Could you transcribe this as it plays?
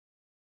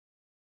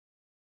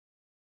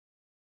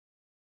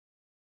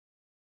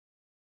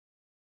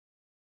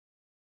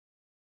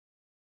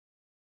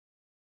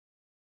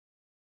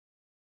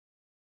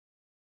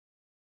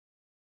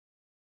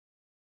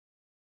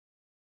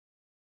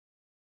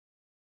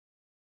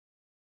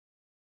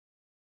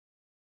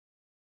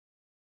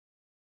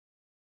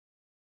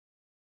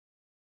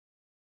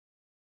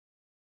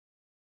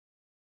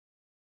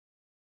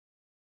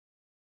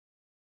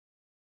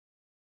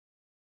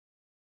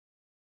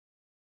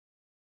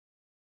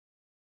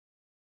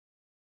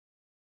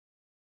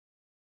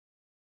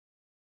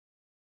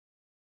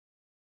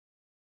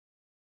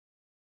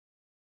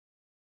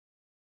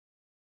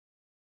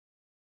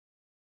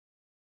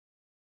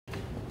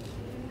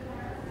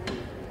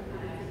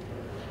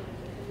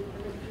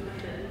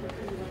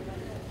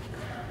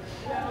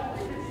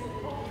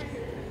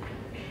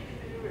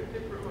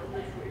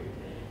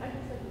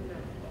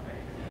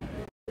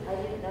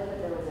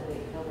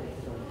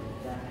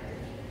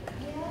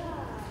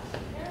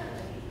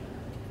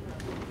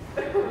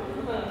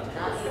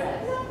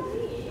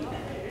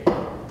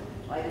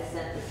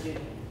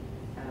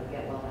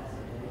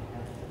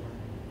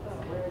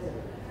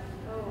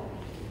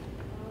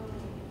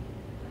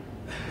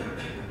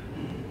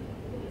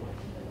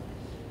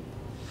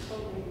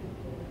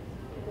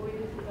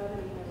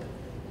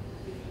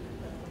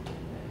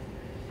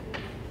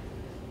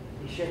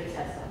sure to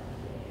test on.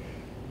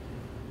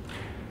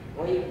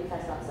 Or you can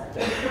test on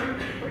Sunday.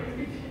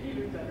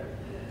 Even better.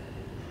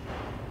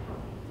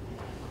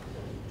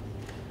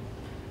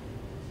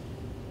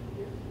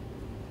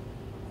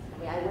 I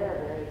mean, I wear a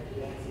very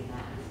fancy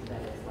mask,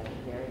 but it's like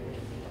very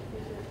fancy.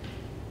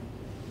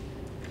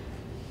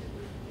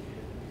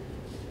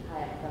 Hi,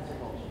 I'm Professor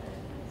Goldschmidt.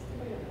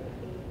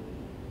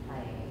 Hi,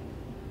 Amy.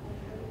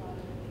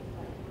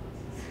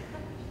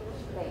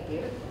 Thank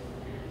you.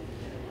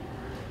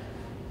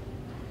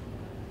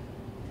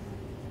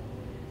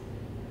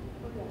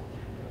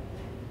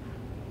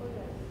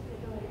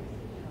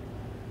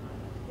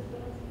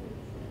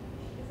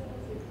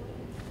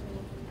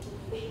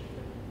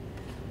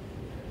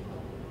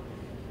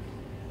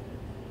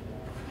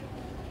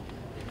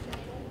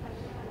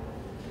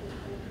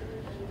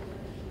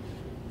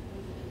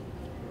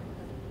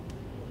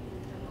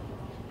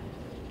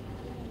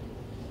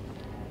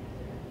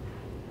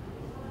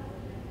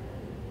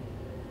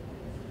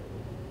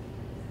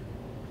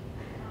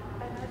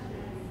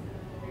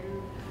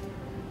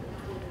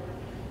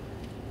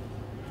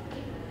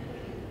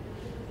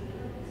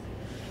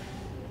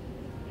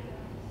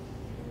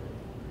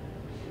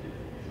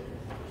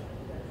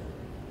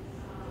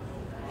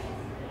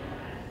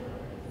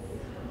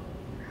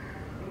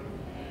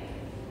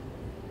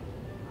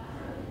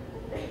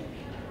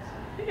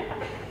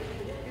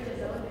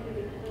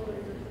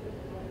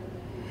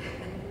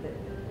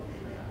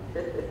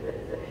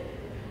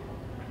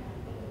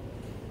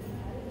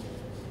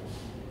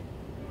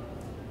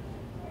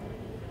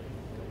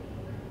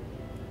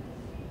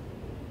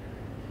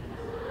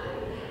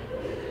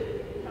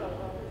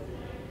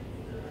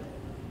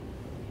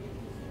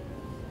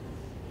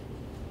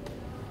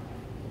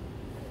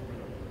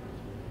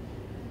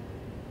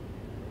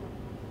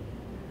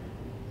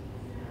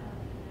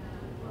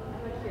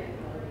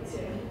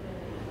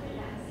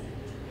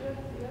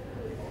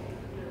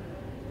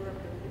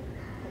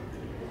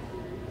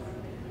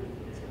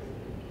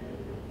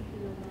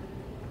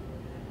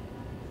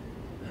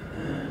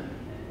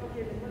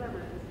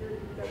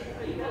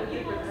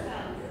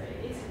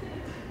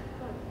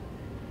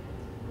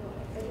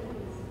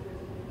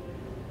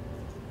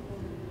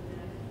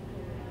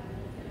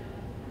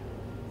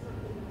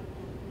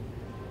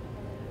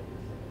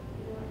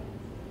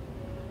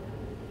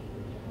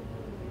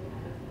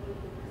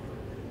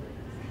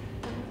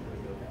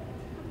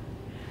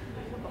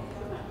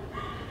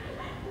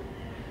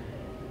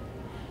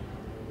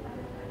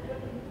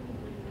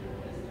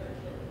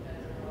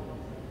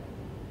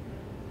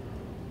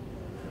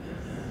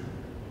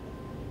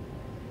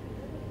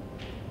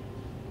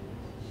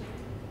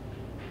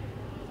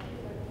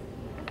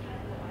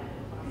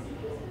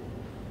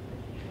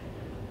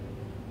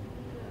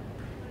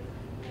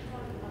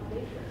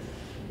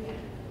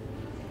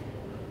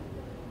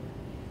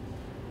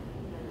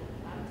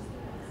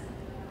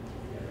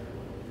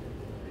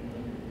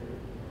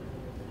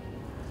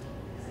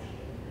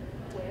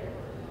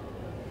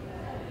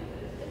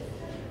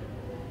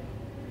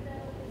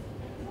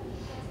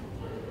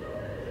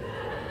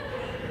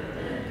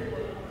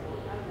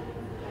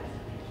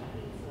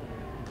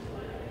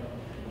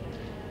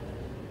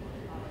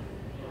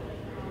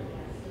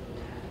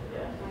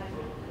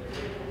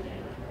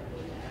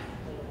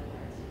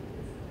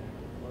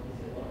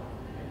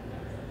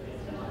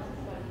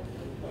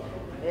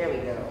 There we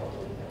go.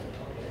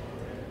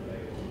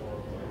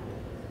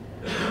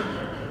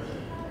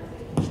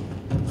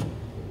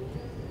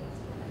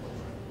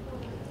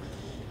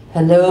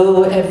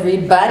 Hello,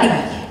 everybody.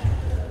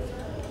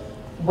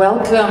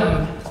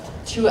 Welcome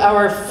to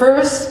our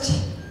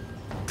first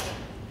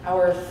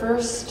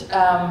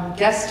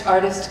guest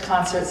artist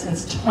concert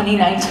since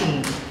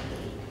 2019.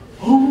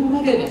 Oh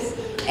my goodness.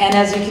 And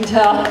as you can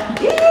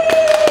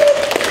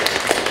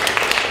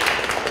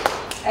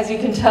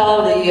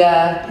tell,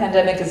 the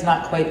pandemic is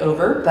not quite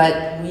over,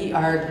 but we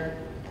are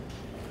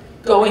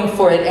going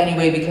for it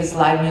anyway because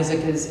live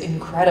music is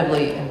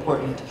incredibly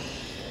important.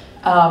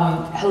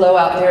 Hello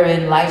out there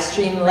in live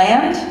stream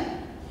land.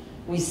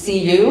 We see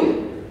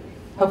you.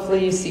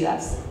 Hopefully you see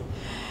us.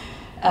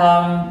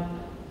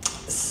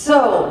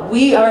 So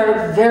we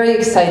are very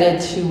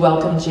excited to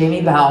welcome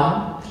Jamie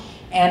Baum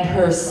and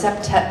her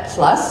Septet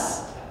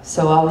Plus.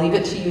 So I'll leave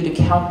it to you to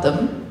count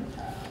them.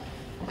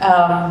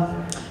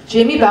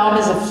 Jamie Baum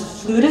is a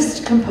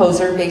flutist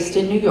composer based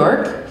in New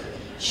York.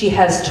 She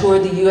has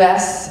toured the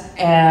US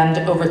and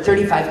over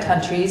 35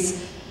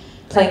 countries,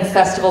 playing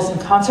festivals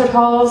and concert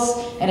halls,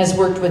 and has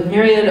worked with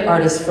myriad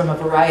artists from a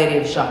variety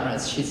of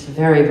genres. She's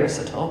very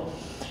versatile.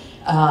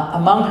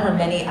 Among her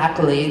many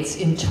accolades,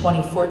 in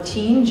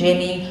 2014,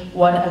 Jamie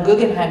won a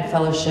Guggenheim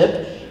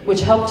Fellowship,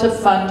 which helped to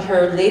fund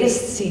her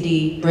latest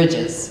CD,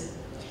 Bridges.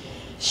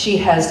 She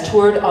has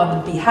toured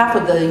on behalf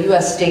of the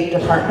US State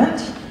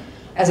Department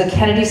as a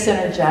Kennedy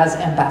Center Jazz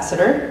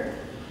Ambassador,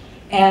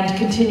 and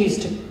continues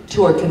to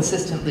tour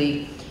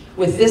consistently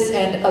with this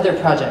and other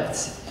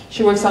projects.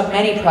 She works on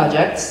many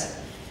projects,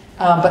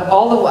 but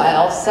all the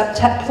while,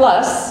 Septet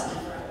Plus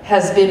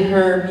has been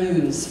her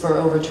muse for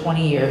over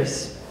 20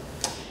 years.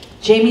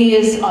 Jamie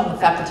is on the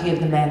faculty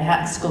of the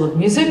Manhattan School of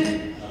Music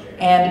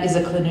and is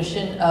a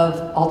clinician of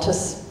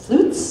altus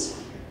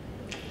flutes.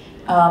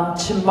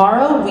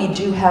 Tomorrow we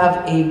do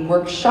have a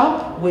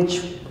workshop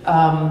which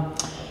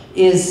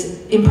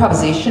is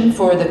improvisation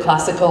for the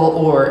classical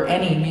or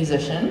any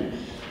musician,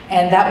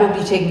 and that will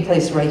be taking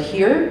place right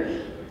here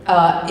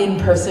in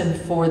person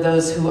for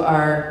those who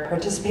are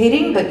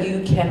participating, but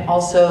you can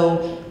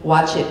also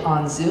watch it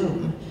on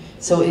Zoom.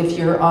 So if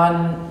you're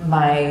on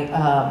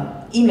my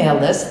email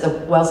list, the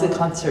Wellesley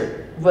College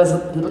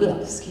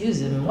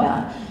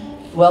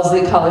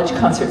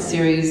Concert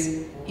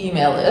Series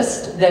email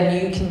list, then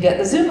you can get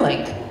the Zoom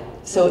link.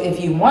 So if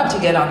you want to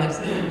get on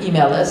the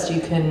email list, you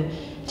can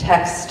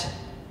text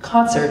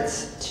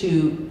concerts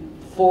to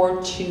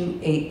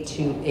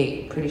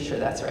 42828. Pretty sure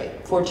that's right,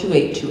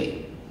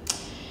 42828.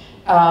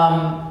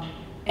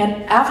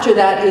 And after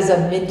that is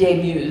a midday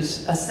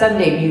muse, a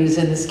Sunday muse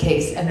in this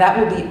case, and that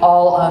will be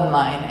all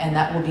online, and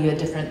that will be a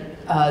different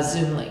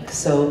Zoom link.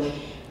 So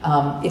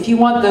if you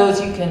want those,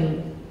 you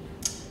can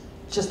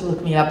just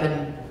look me up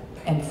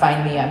and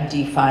find me. I'm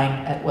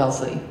dfine at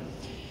Wellesley.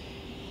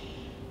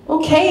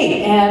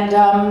 Okay, and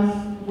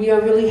we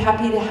are really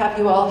happy to have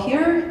you all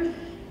here,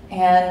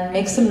 and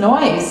make some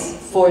noise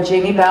for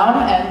Jamie Baum,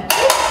 and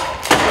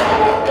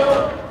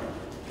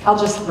I'll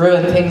just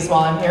ruin things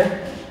while I'm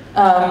here.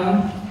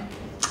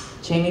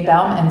 Jamie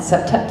Baum and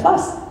Septet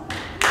Plus.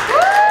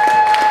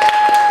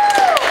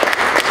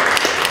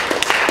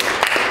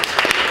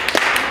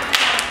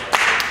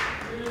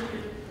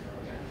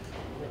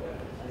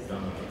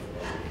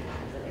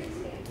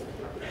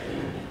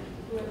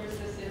 Whoever's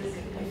this is,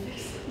 can you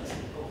fix it?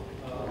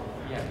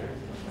 Yeah.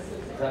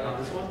 Is that not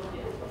this one?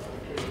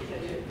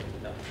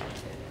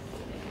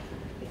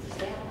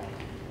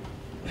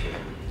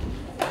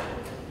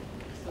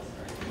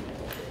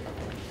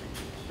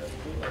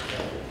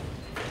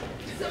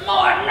 Some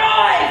more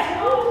noise!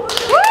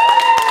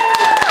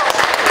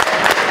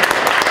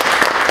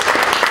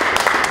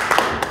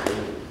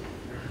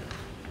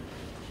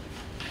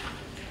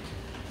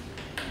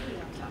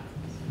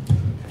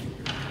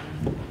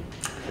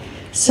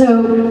 So,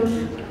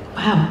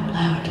 wow,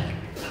 loud.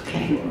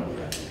 Okay.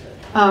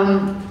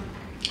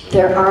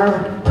 There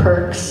are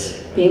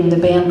perks being the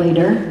band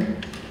leader,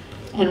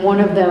 and one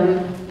of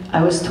them,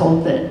 I was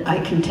told that I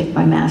can take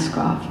my mask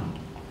off.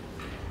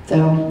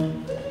 So,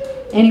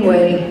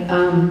 anyway,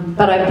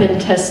 but I've been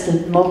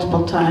tested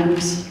multiple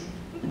times.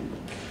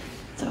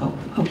 So,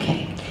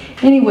 okay.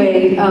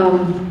 Anyway,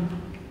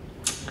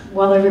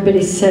 while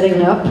everybody's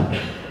setting up,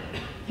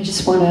 I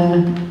just want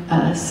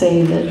to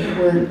say that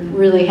we're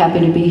really happy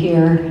to be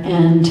here,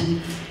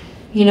 and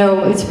you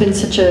know, it's been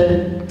such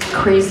a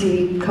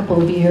crazy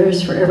couple of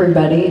years for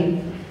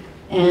everybody,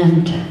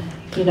 and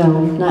you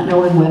know, not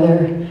knowing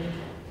whether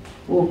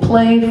we'll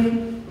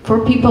play for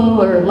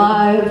people or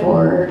live,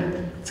 or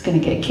it's going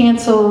to get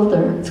canceled,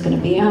 or it's going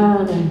to be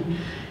on, and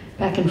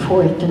back and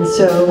forth. And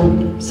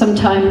so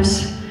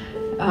sometimes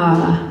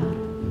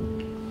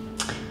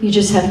you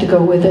just have to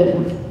go with it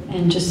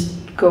and just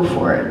go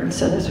for it. And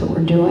so that's what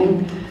we're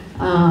doing.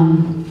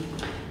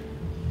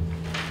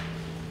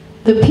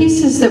 The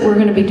pieces that we're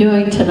going to be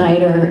doing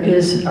tonight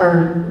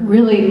are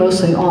really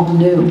mostly all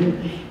new,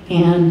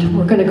 and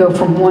we're going to go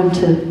from one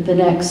to the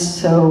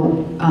next.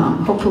 So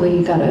hopefully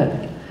you got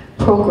a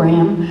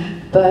program,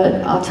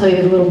 but I'll tell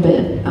you a little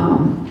bit.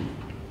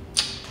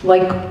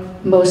 Like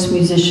most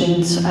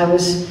musicians, I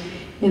was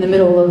in the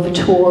middle of a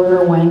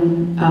tour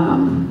when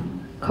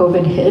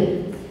COVID hit.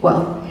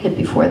 Well, hit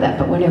before that,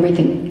 but when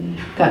everything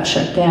got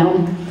shut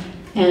down,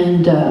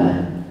 and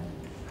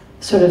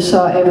sort of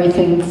saw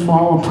everything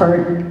fall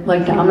apart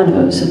like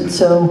dominoes. And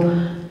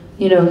so,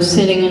 you know,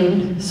 sitting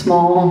in a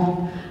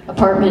small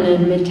apartment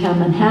in Midtown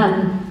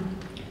Manhattan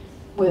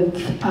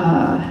with,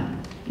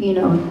 you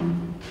know,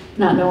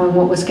 not knowing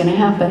what was going to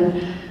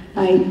happen,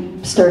 I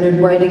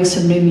started writing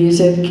some new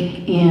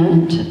music,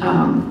 and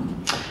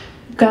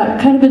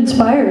got kind of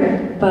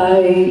inspired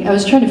by, I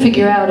was trying to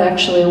figure out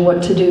actually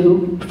what to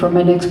do for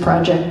my next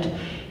project,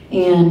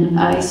 and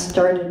I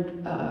started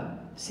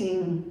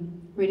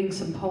reading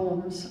some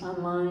poems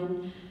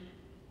online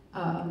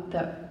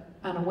that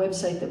on a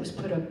website that was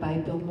put up by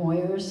Bill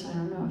Moyers. I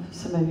don't know if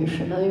some of you are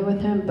familiar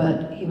with him,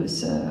 but he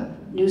was a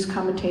news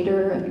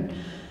commentator, and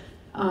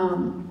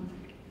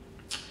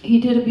he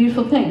did a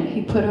beautiful thing.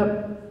 He put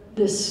up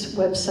this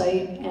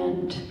website,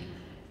 and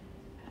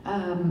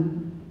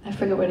I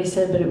forget what he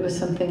said, but it was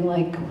something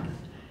like,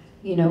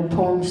 you know,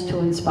 poems to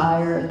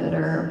inspire that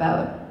are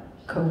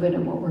about COVID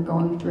and what we're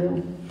going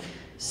through.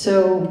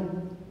 So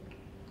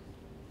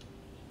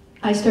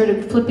I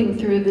started flipping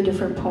through the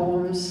different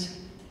poems,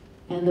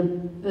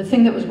 and the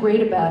thing that was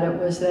great about it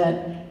was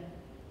that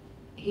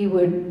he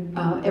would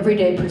every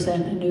day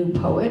present a new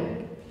poet,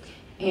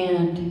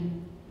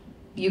 and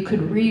you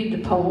could read the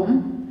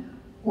poem,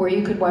 or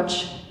you could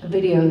watch a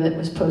video that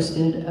was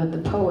posted of the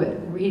poet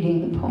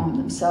reading the poem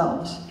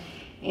themselves.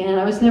 And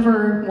I was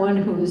never one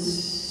who was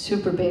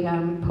super big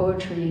on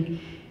poetry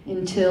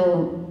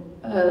until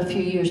a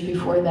few years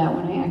before that,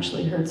 when I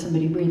actually heard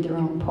somebody read their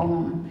own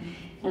poem.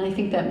 And I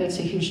think that makes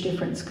a huge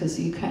difference because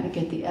you kind of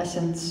get the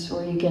essence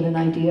or you get an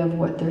idea of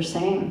what they're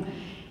saying.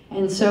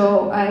 And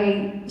so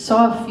I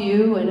saw a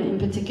few, and in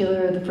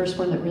particular, the first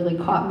one that really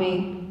caught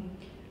me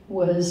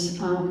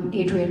was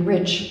Adrienne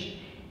Rich.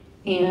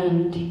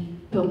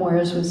 And Bill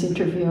Moyers was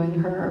interviewing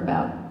her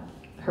about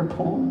her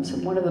poems.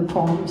 And one of the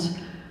poems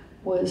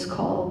was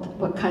called,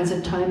 "What Kinds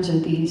of Times Are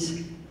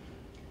These?"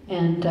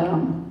 And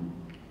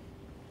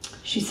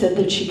she said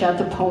that she got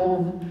the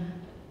poem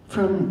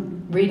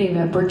from reading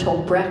a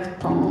Bertolt Brecht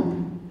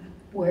poem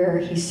where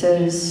he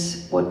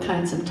says, "What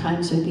kinds of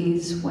times are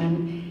these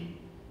when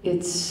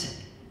it's,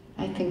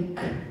 I think,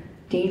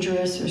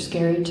 dangerous or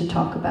scary to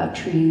talk about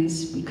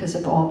trees because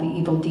of all the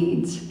evil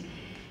deeds."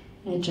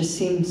 And it just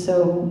seems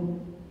so,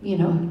 you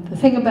know, the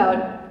thing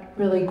about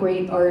really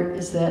great art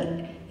is that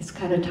it's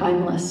kind of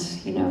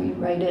timeless. You know, you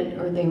write it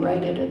or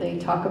they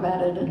talk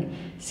about it, and it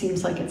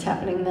seems like it's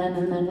happening then,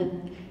 and then it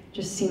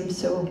just seems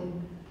so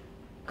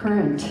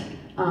current.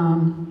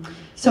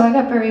 So I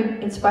got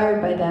very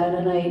inspired by that,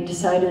 and I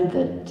decided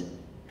that,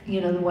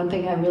 you know, the one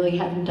thing I really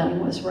hadn't done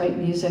was write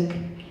music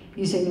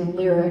using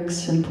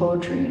lyrics and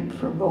poetry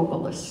for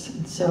vocalists.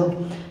 And so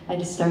I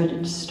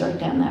decided to start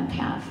down that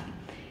path.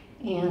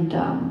 And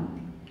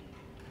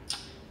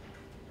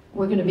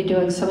we're going to be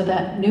doing some of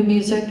that new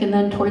music, and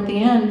then toward the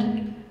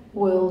end,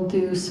 we'll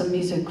do some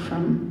music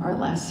from our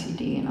last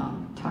CD, and I'll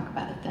talk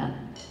about it then.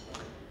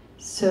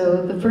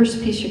 So the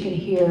first piece you're going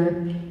to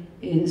hear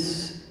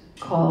is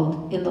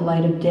called "In the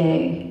Light of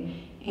Day,"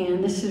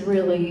 and this is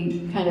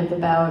really kind of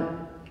about,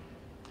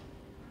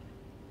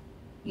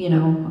 you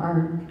know,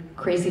 our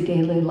crazy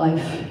daily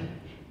life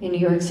in New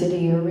York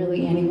City or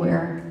really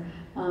anywhere.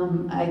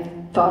 I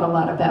thought a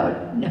lot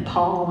about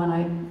Nepal when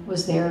I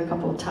was there a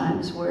couple of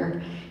times,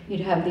 where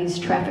you'd have these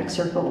traffic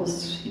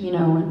circles, you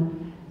know,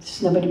 and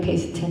just nobody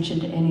pays attention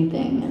to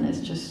anything, and it's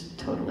just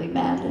totally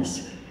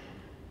madness.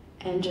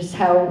 And just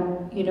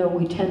how, you know,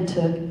 we tend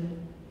to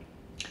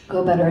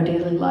go about our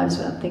daily lives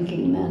without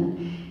thinking, and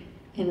then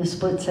in a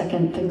split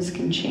second things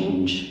can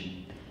change.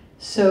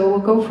 So we'll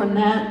go from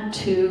that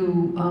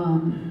to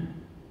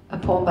a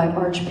poem by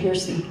Marge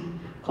Piercy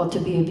called "To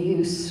Be of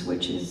Use,"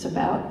 which is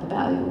about the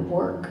value of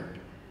work.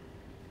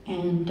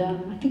 And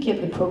I think you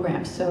have the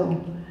program,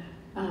 so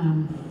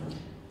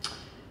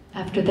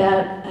after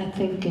that I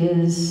think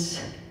is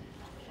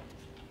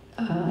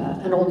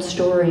An Old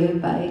Story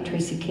by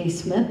Tracy K.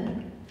 Smith,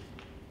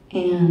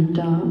 and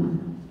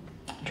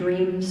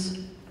Dreams,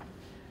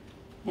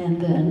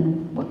 and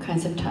then What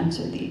Kinds of Times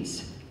Are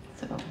These?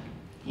 So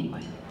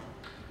anyway.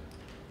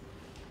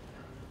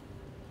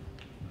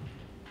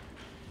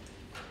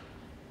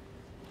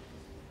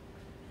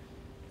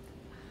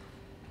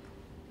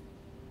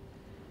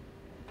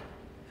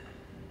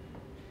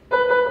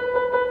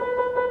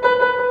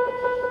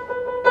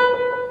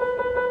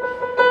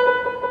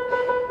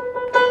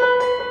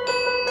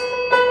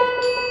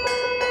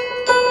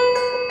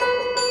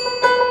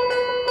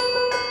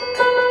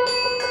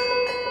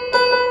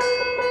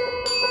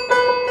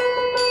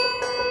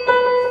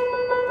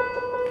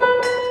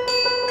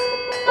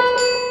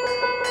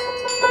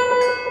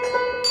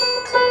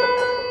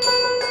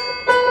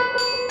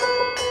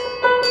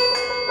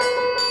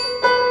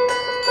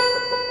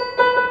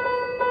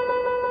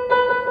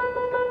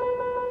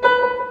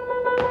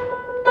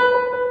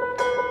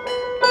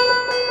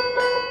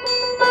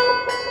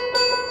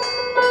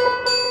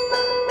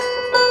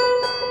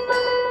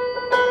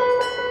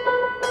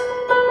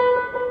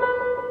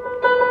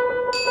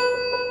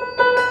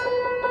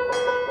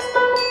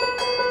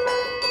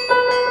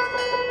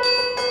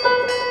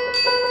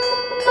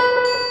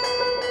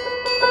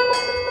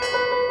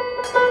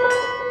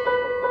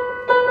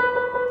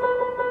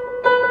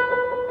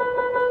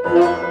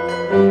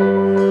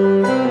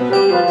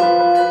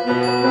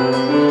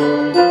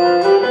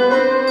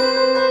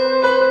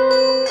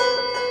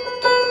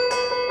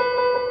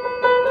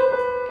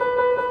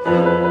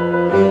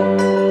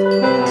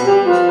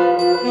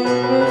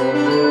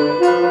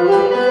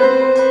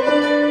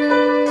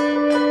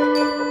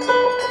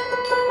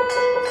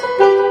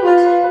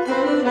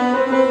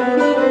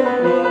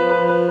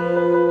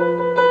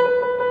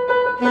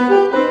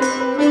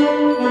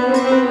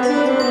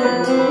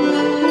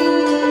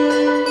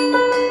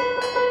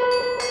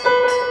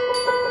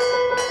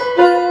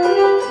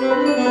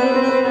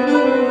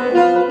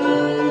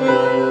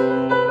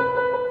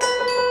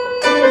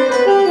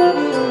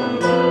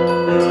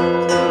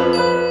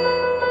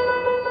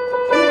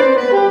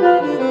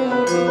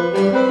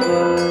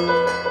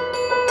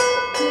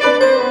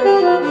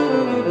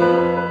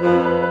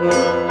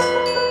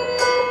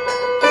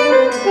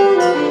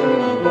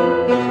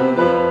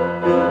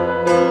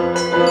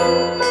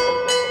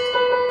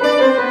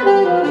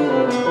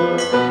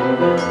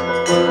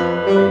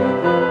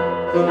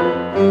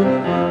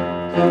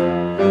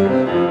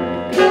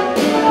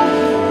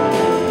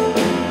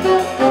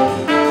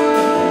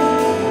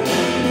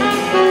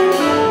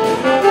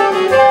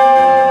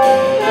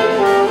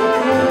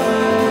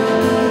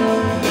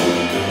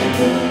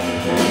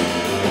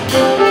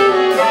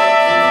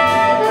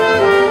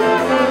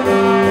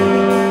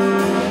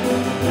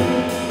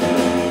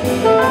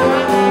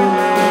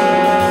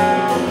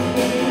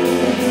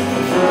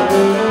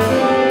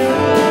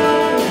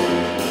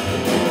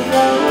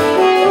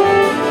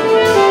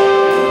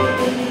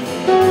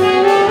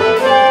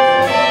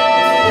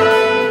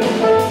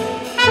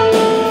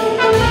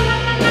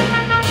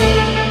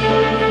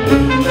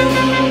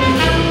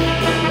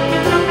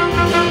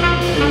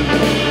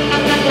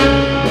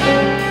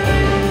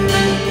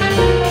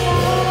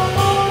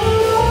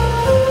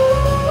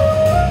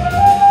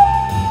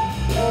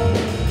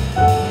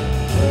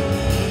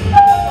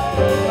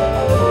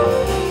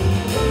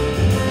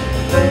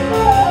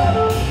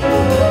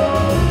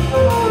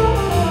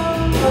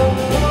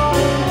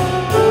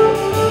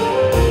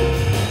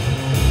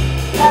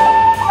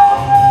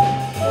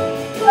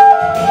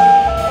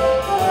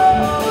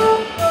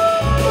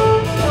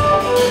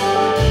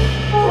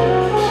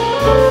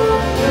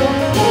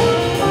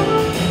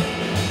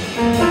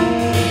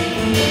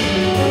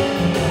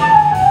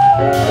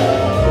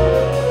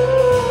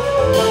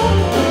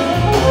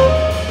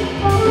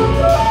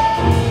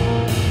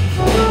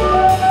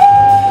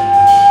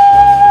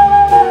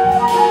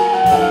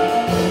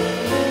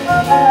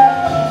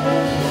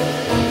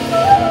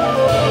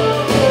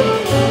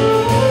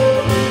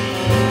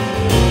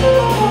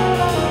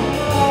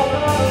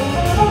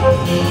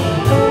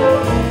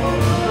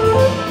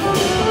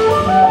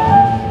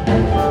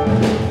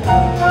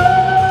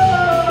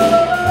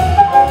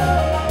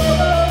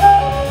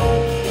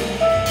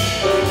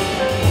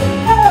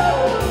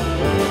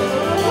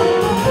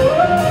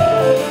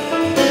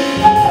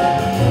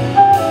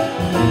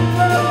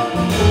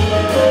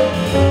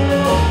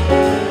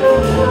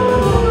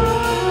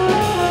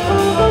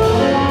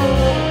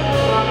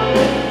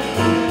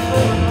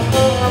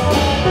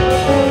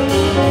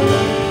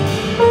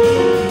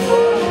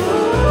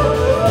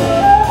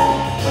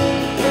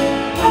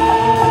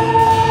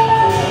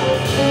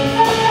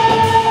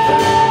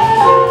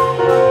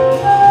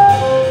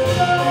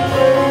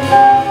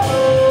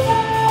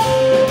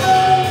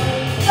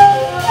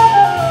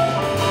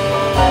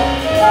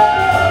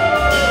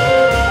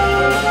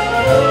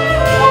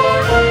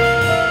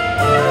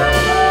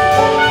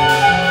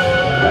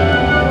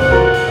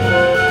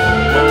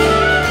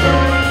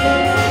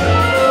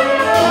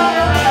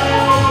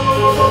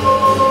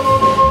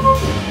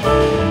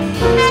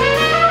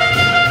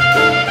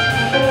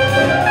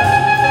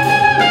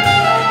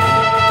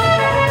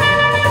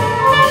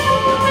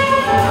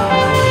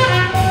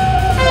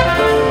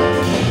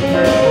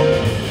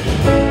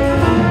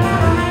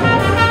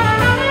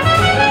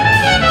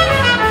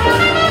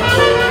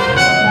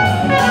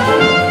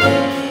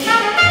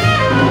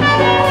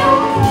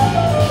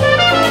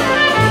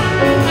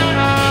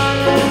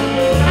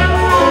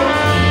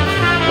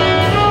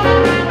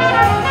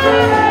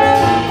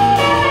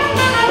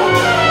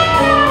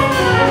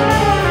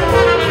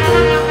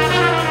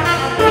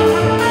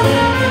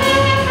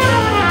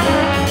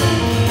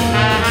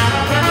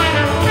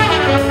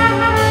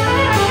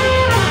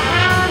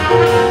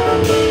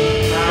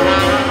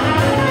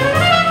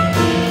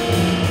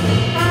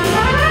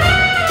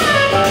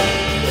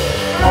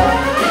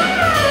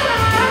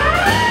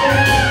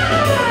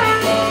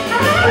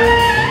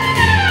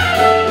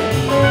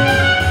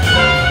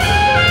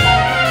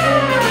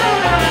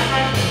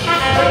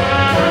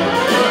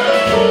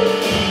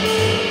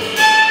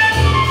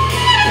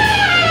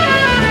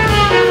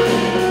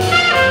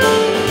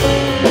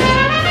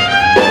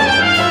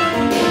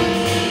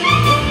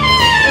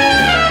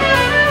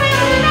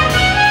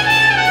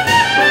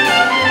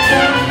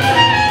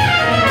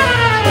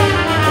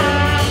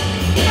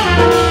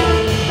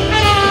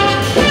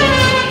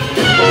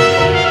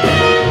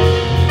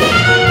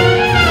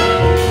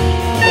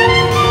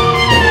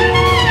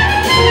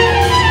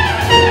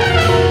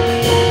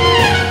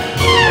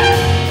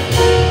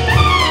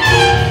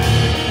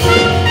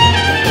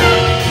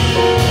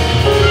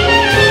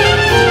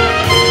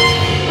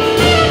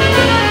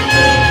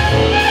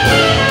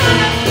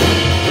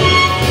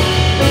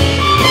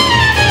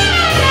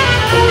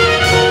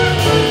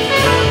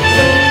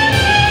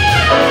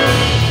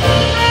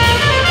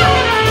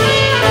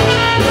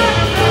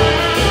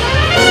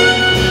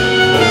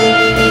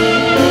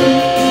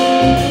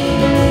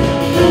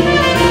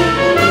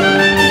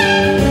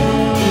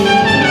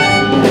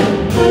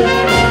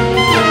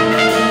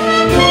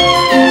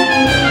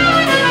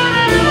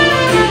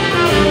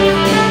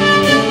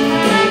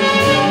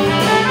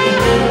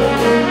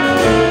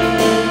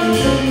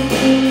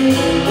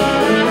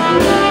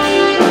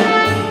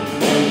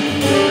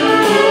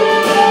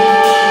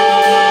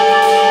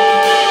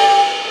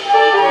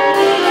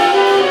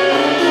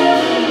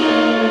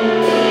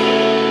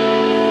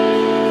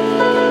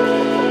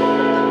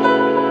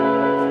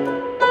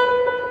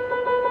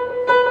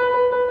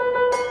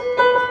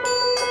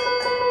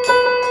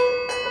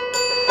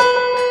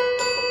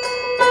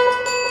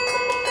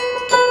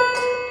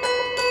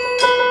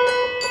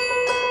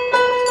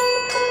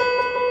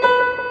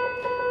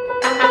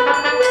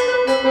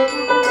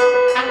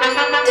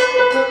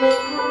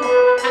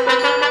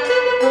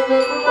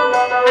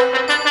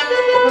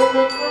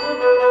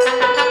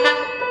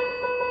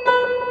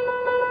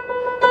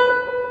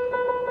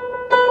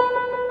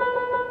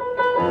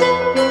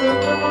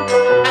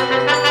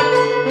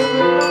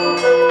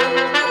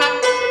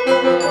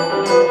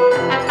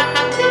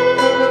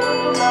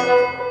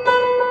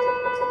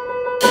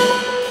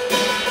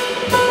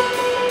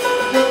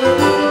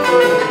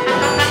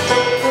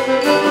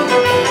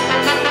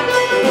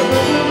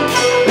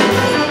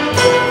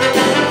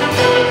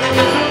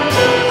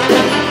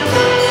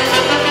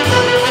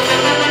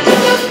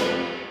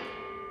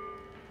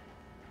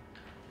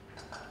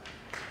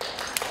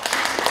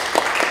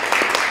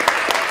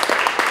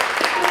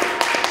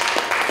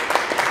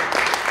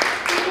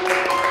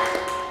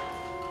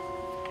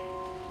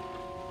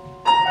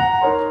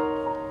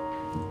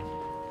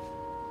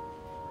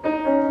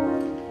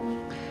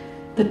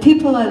 The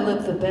people I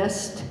love the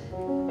best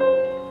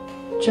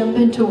jump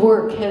into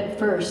work head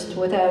first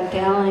without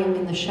dallying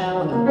in the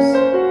shallows,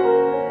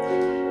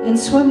 and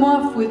swim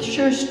off with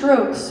sure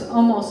strokes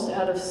almost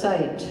out of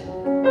sight.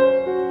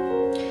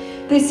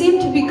 They seem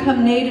to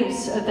become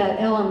natives of that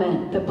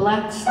element, the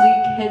black,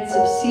 sleek heads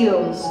of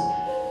seals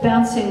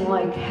bouncing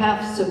like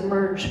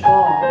half-submerged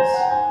balls.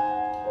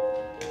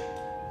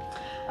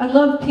 I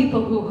love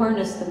people who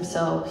harness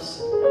themselves,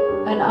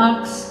 an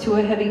ox to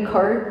a heavy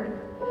cart,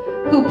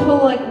 who pull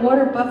like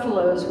water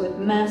buffaloes with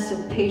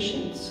massive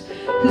patience,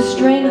 who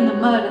strain in the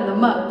mud and the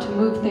muck to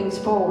move things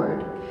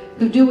forward,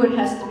 who do what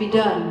has to be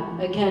done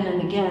again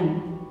and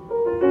again.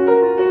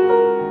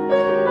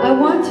 I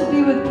want to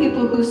be with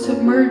people who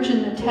submerge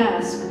in the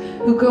task,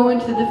 who go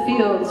into the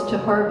fields to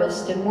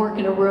harvest and work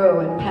in a row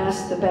and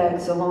pass the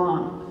bags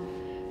along,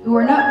 who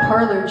are not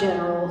parlor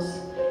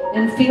generals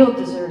and field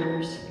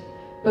deserters,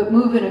 but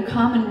move in a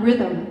common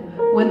rhythm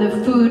when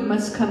the food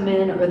must come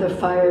in or the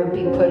fire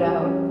be put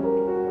out.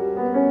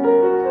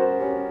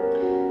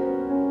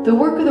 The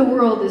work of the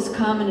world is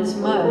common as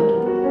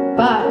mud.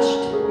 Botched,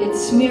 it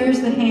smears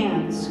the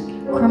hands,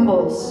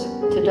 crumbles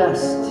to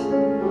dust.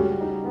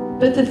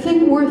 But the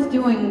thing worth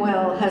doing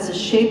well has a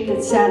shape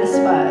that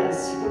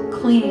satisfies,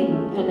 clean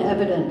and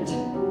evident.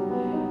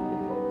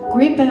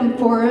 Grape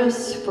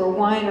amphoras for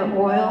wine or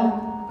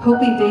oil,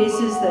 Hopi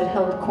vases that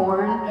held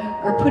corn,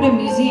 are put in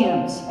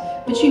museums,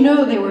 but you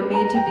know they were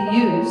made to be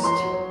used.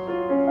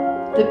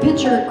 The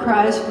pitcher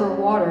cries for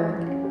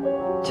water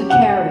to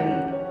carry,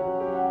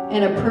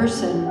 and a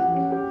person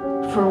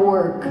for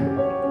work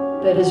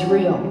that is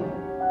real.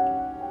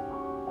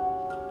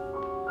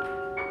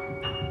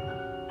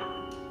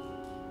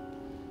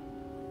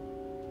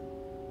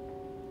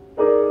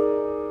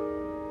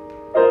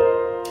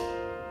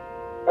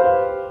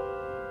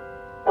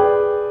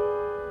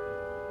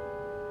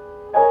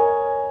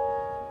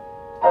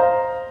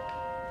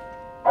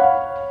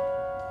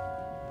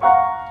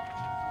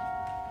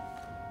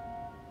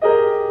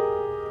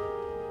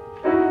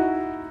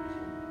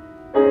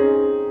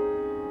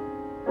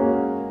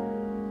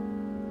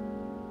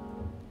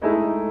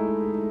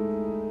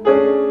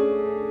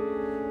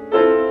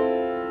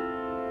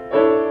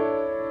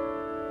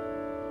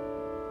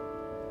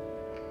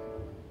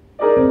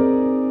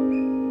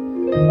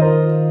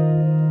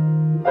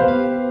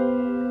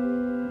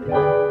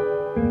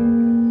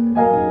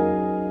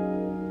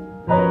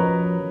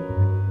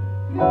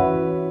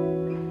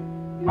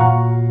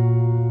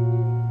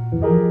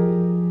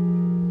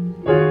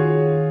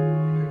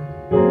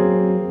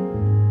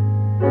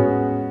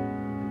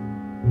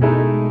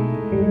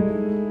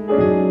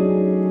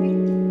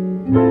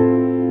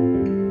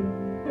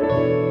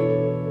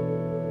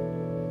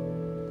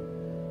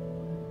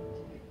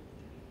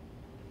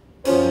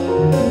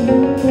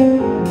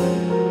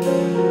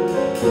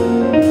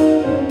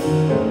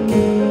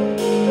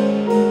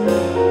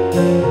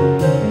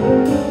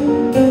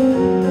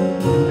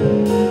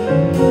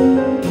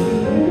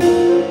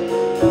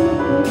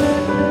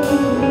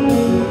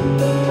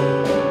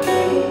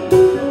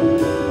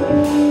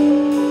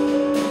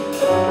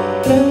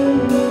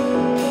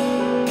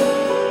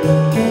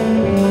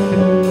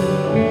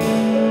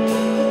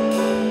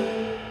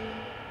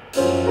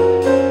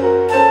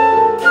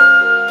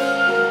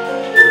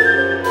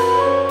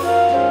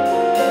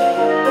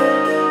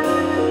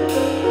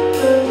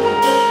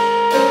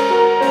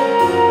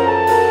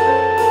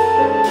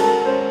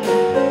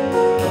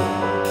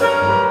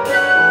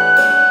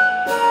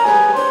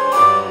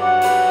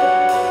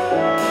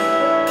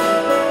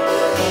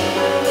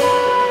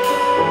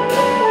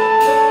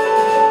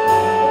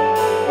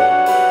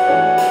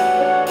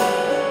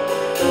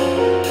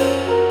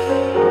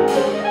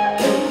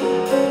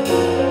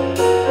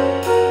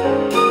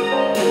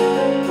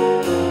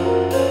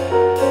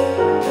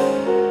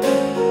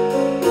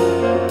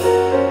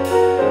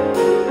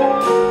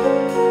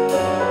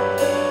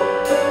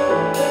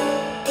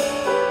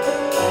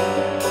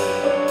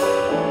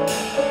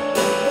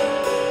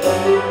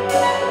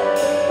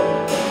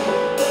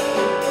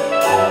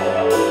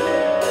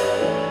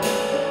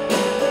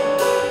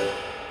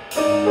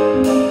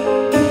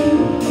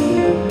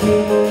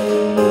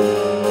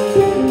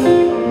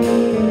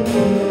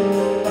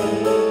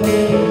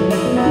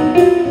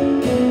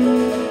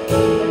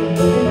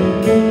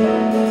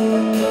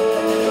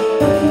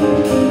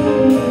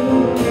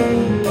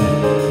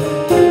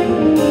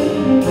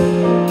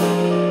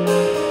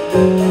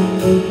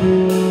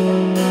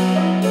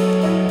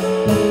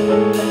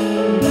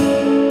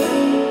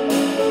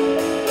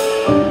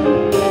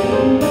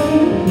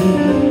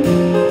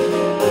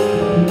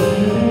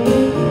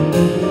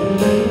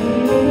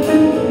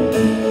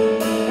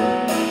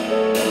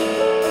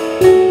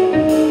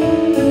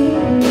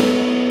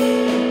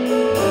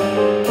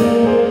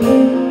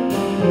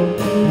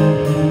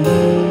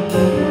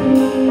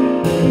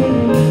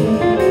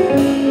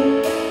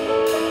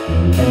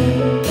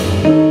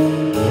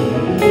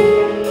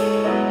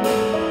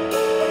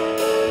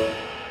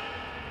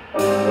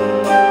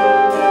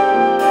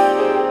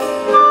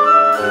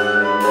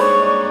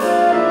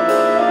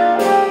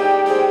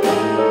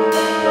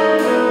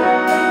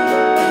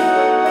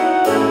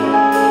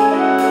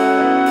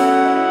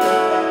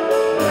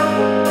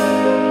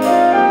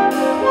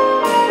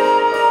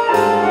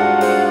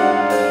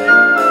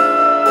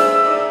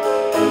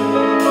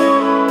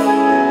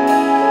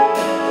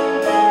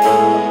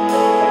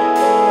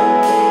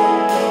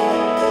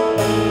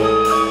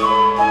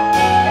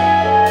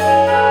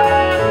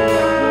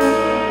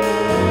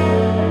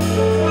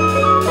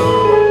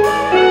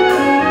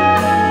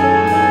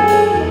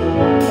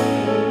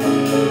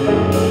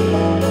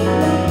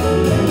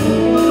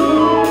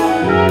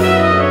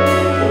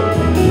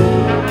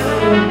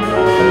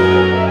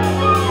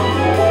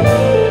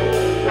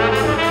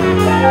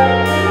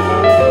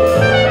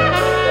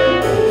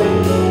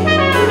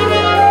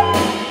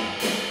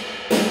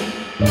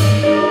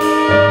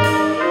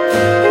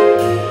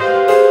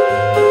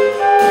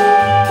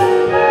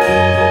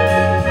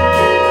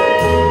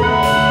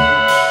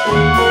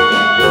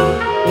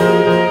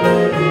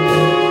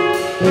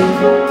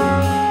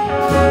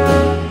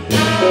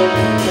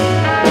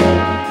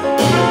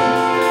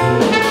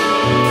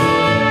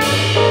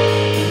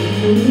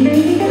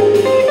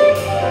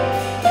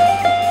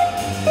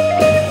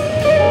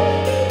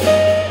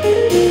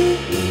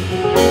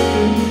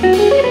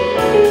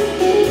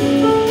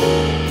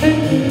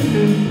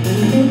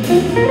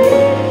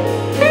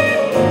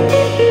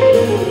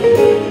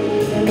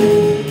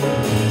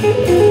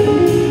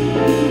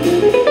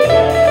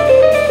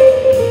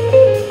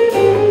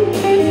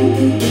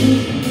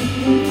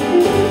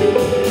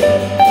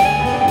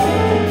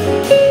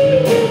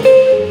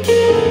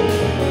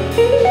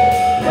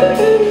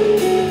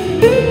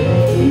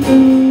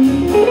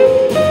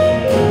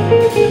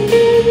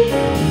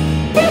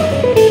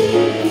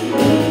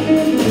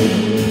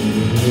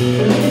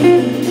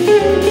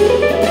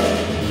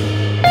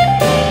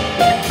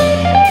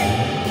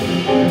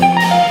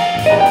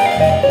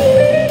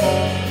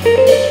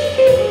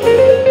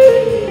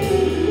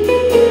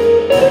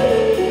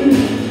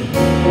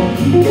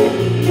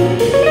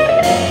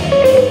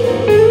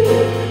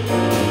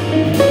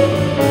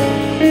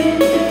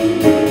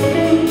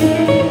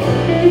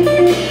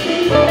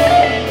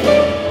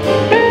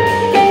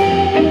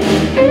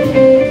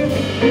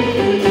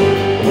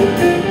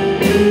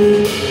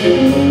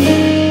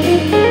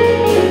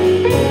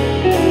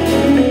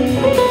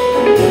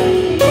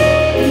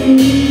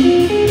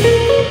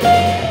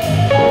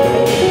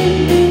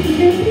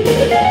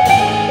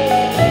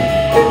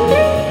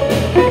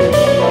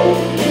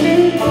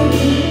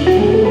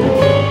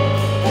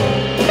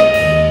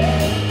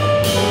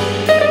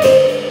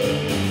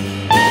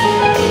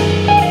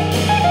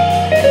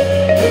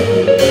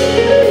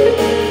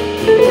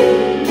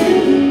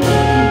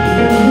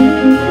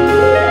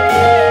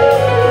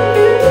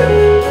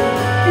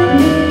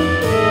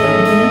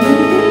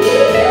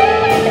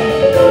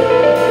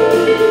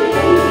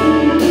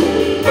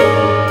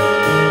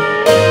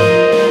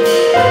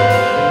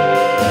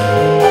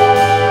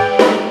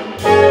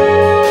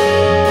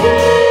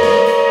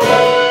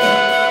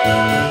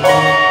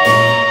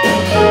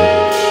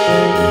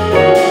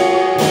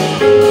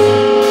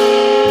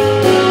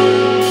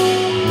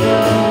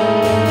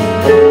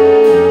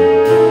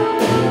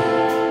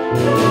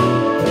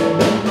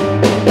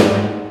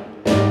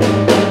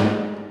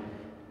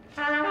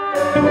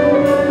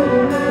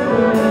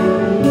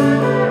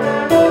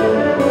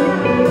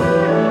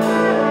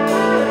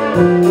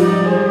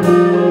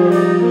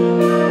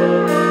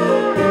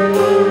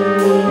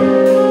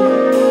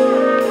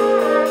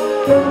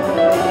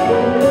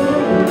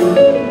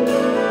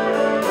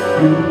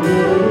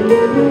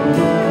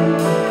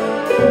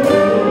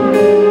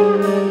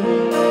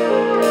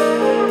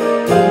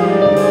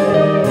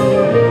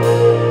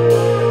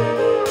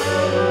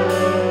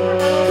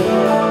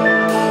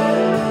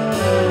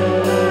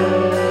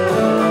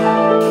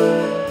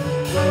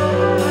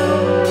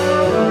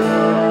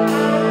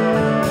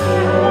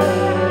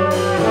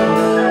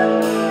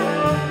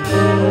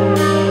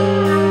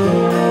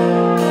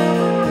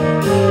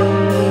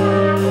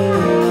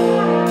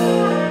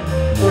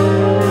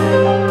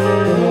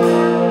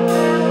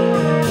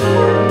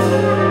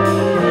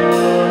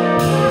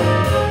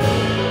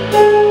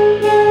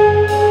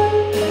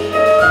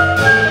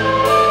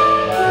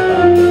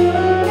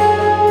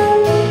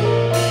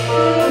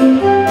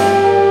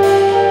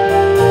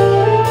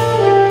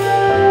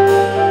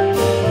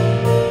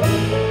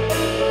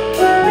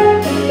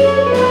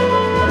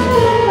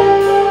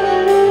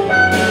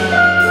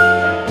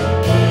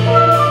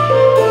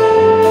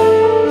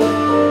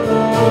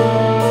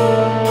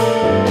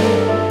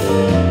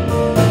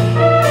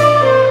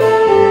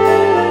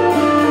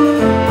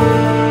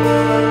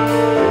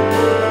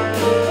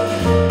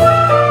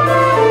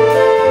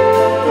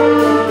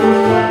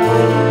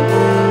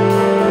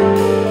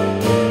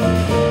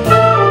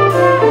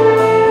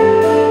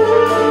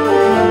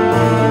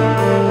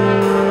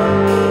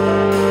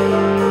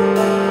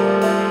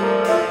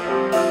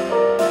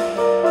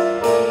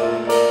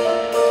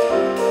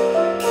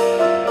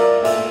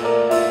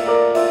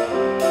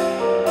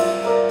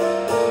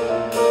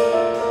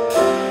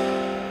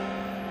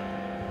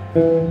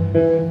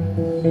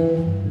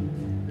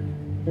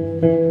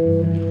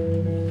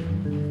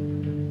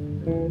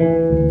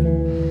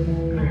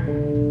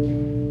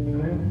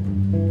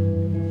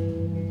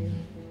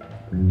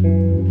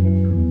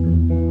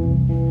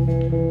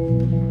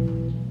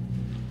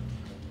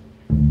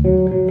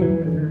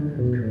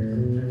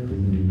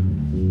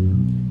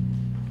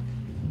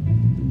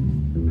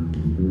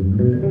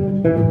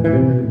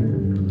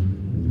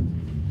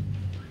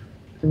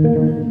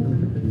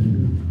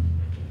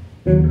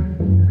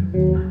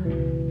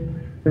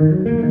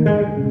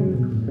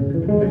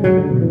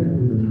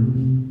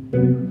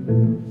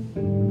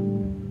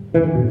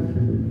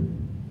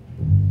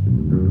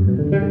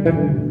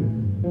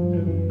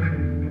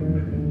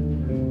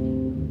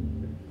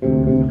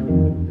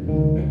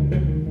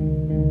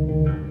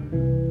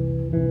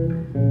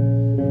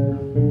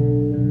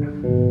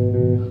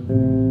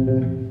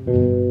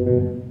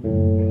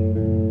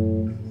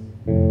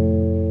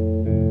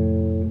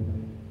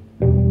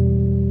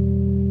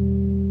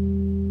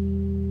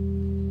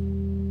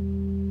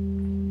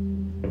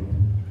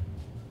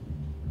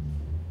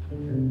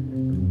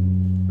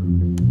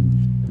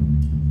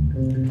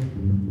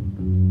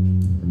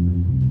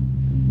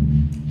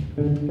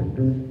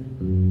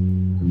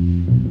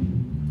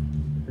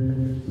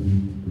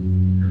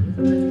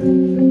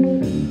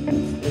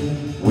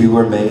 We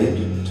were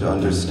made to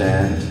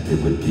understand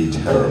it would be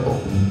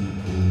terrible.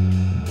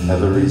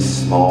 Every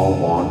small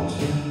want,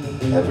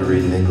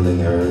 every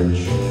niggling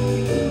urge,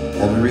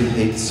 every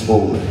hate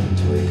swollen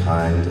to a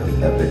kind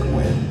of epic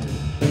wind.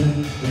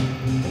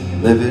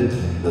 Livid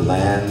the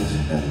land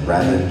and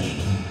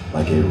ravaged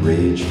like a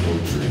rageful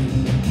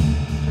dream.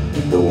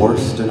 The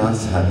worst in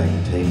us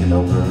having taken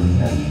over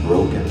and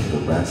broken the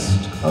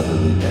rest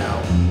utterly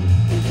down.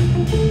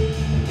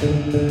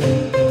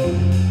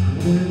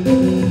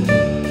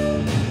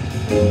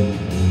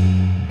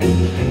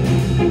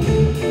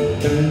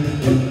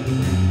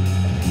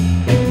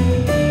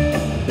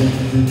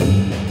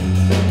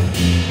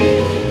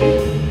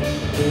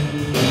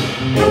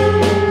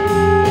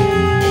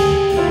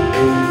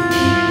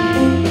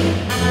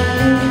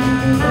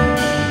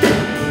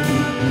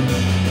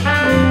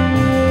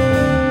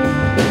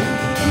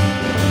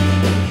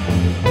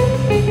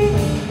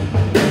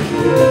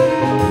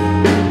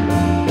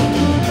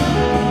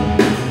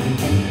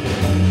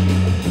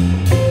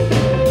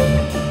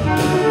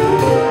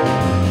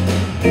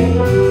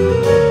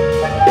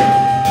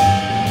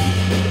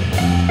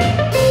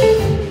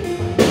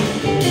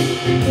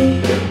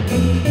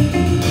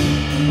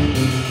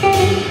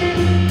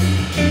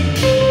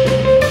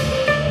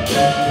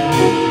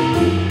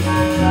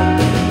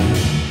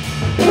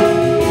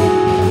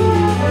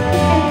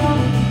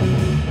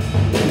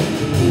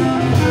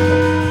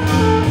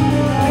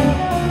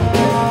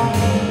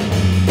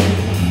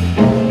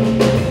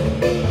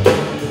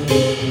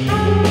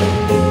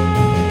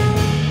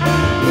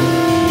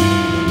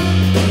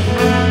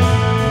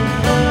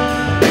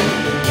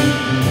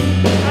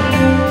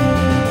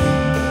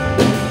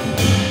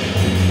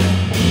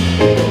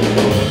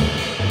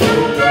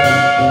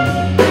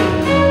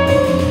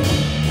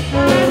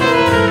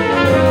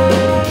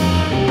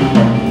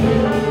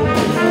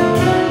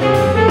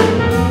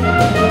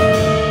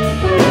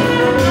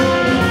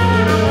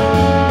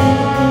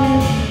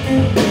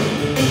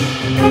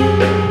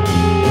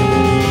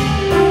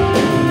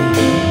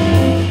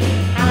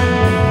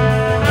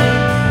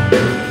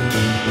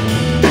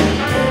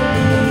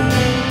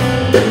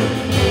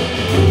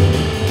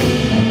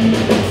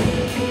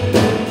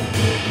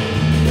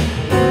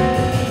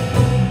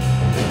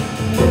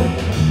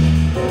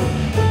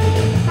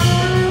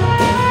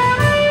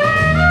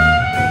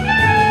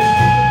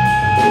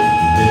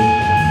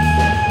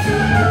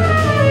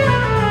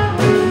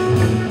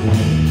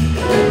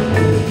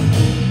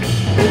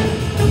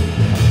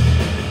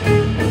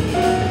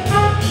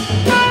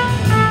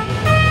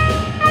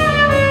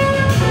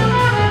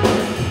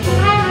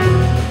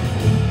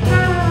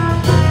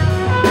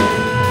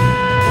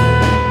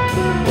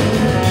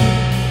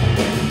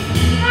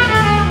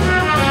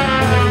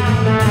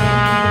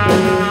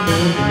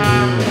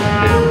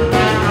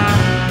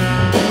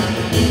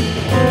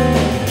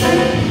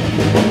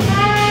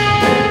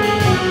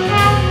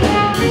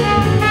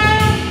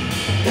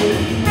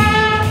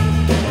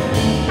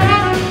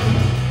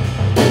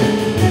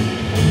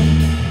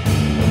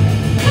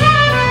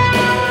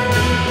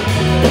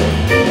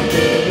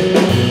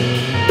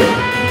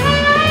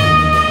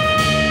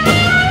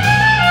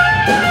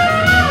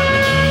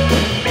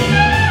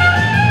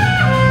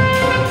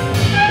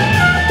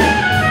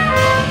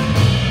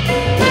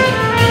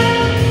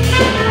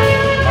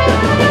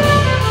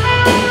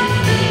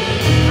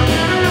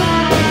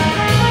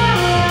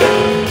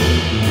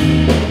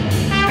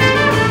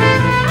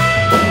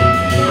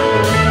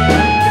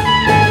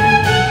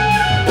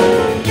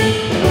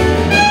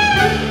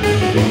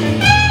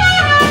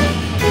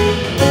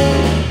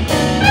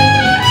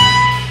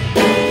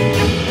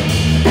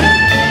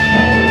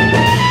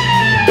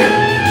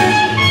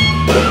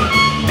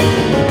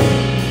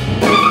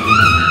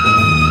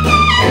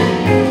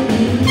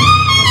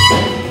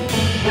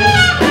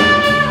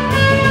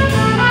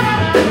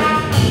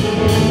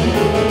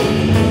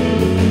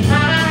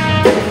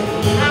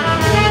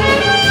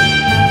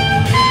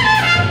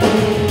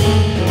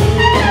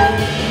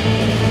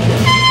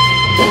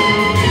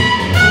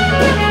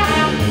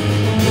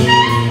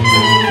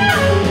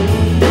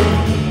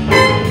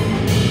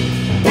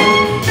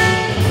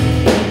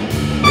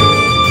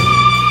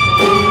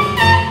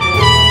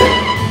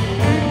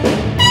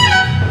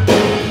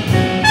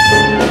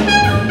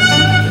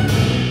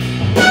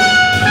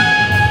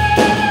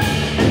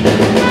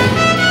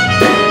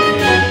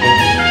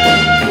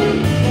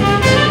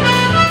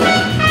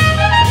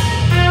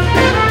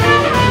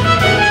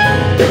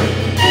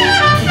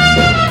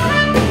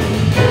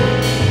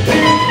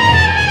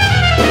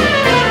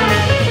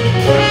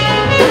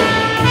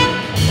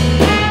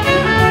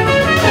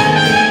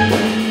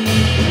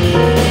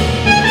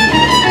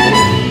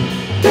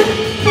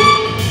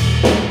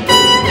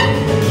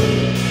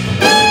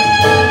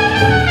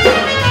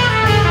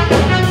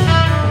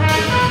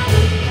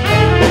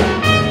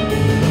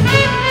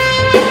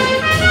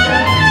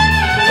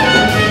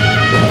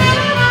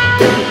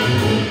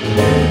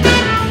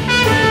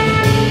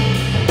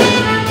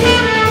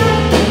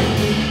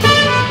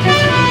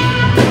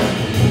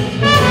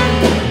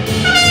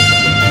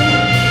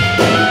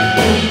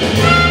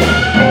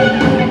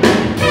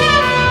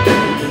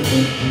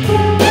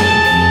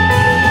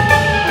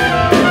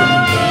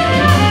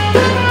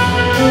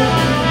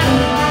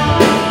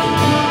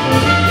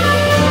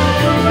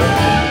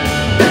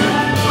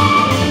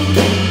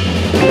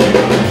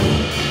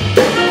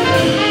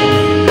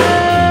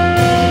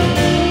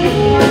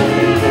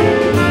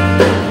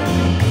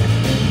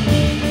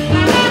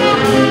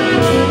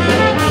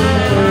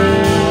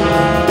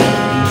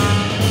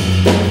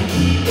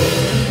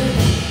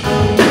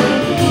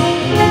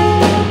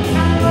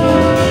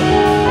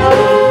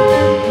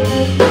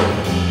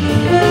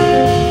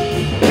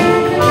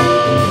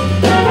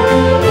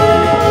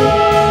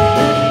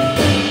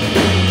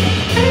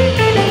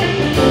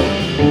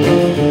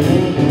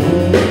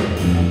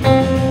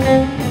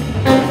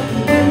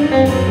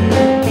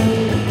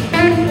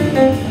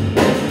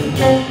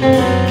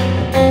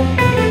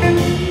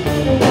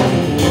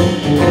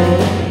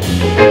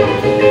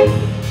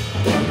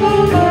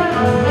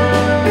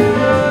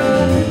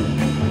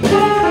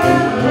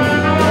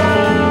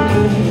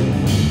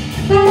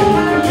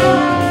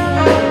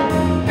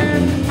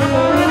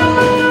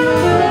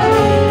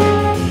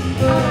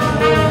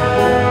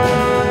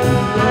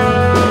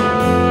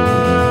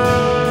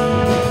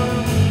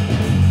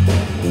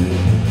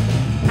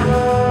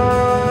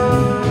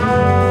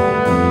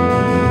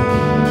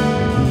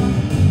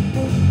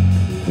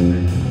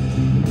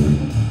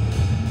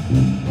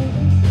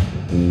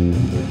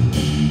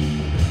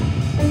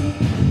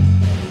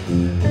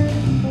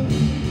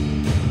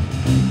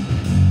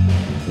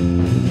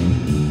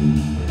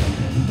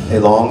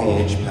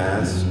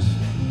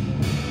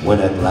 when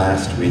at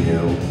last we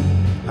knew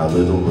how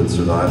little would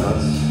survive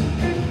us,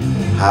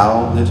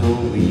 how little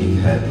we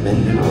had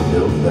mended or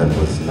built that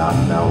was not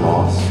now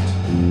lost,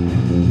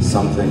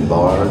 something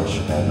large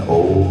and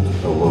old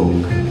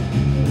awoke.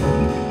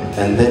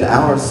 And then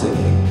our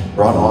singing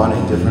brought on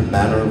a different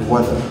manner of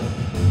weather.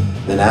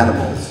 Then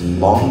animals,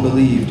 long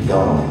believed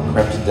gone,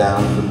 crept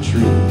down from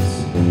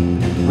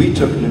trees. We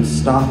took new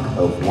stock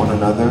of one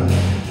another.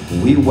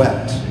 We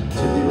wept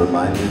to be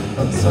reminded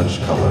of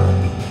such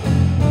color.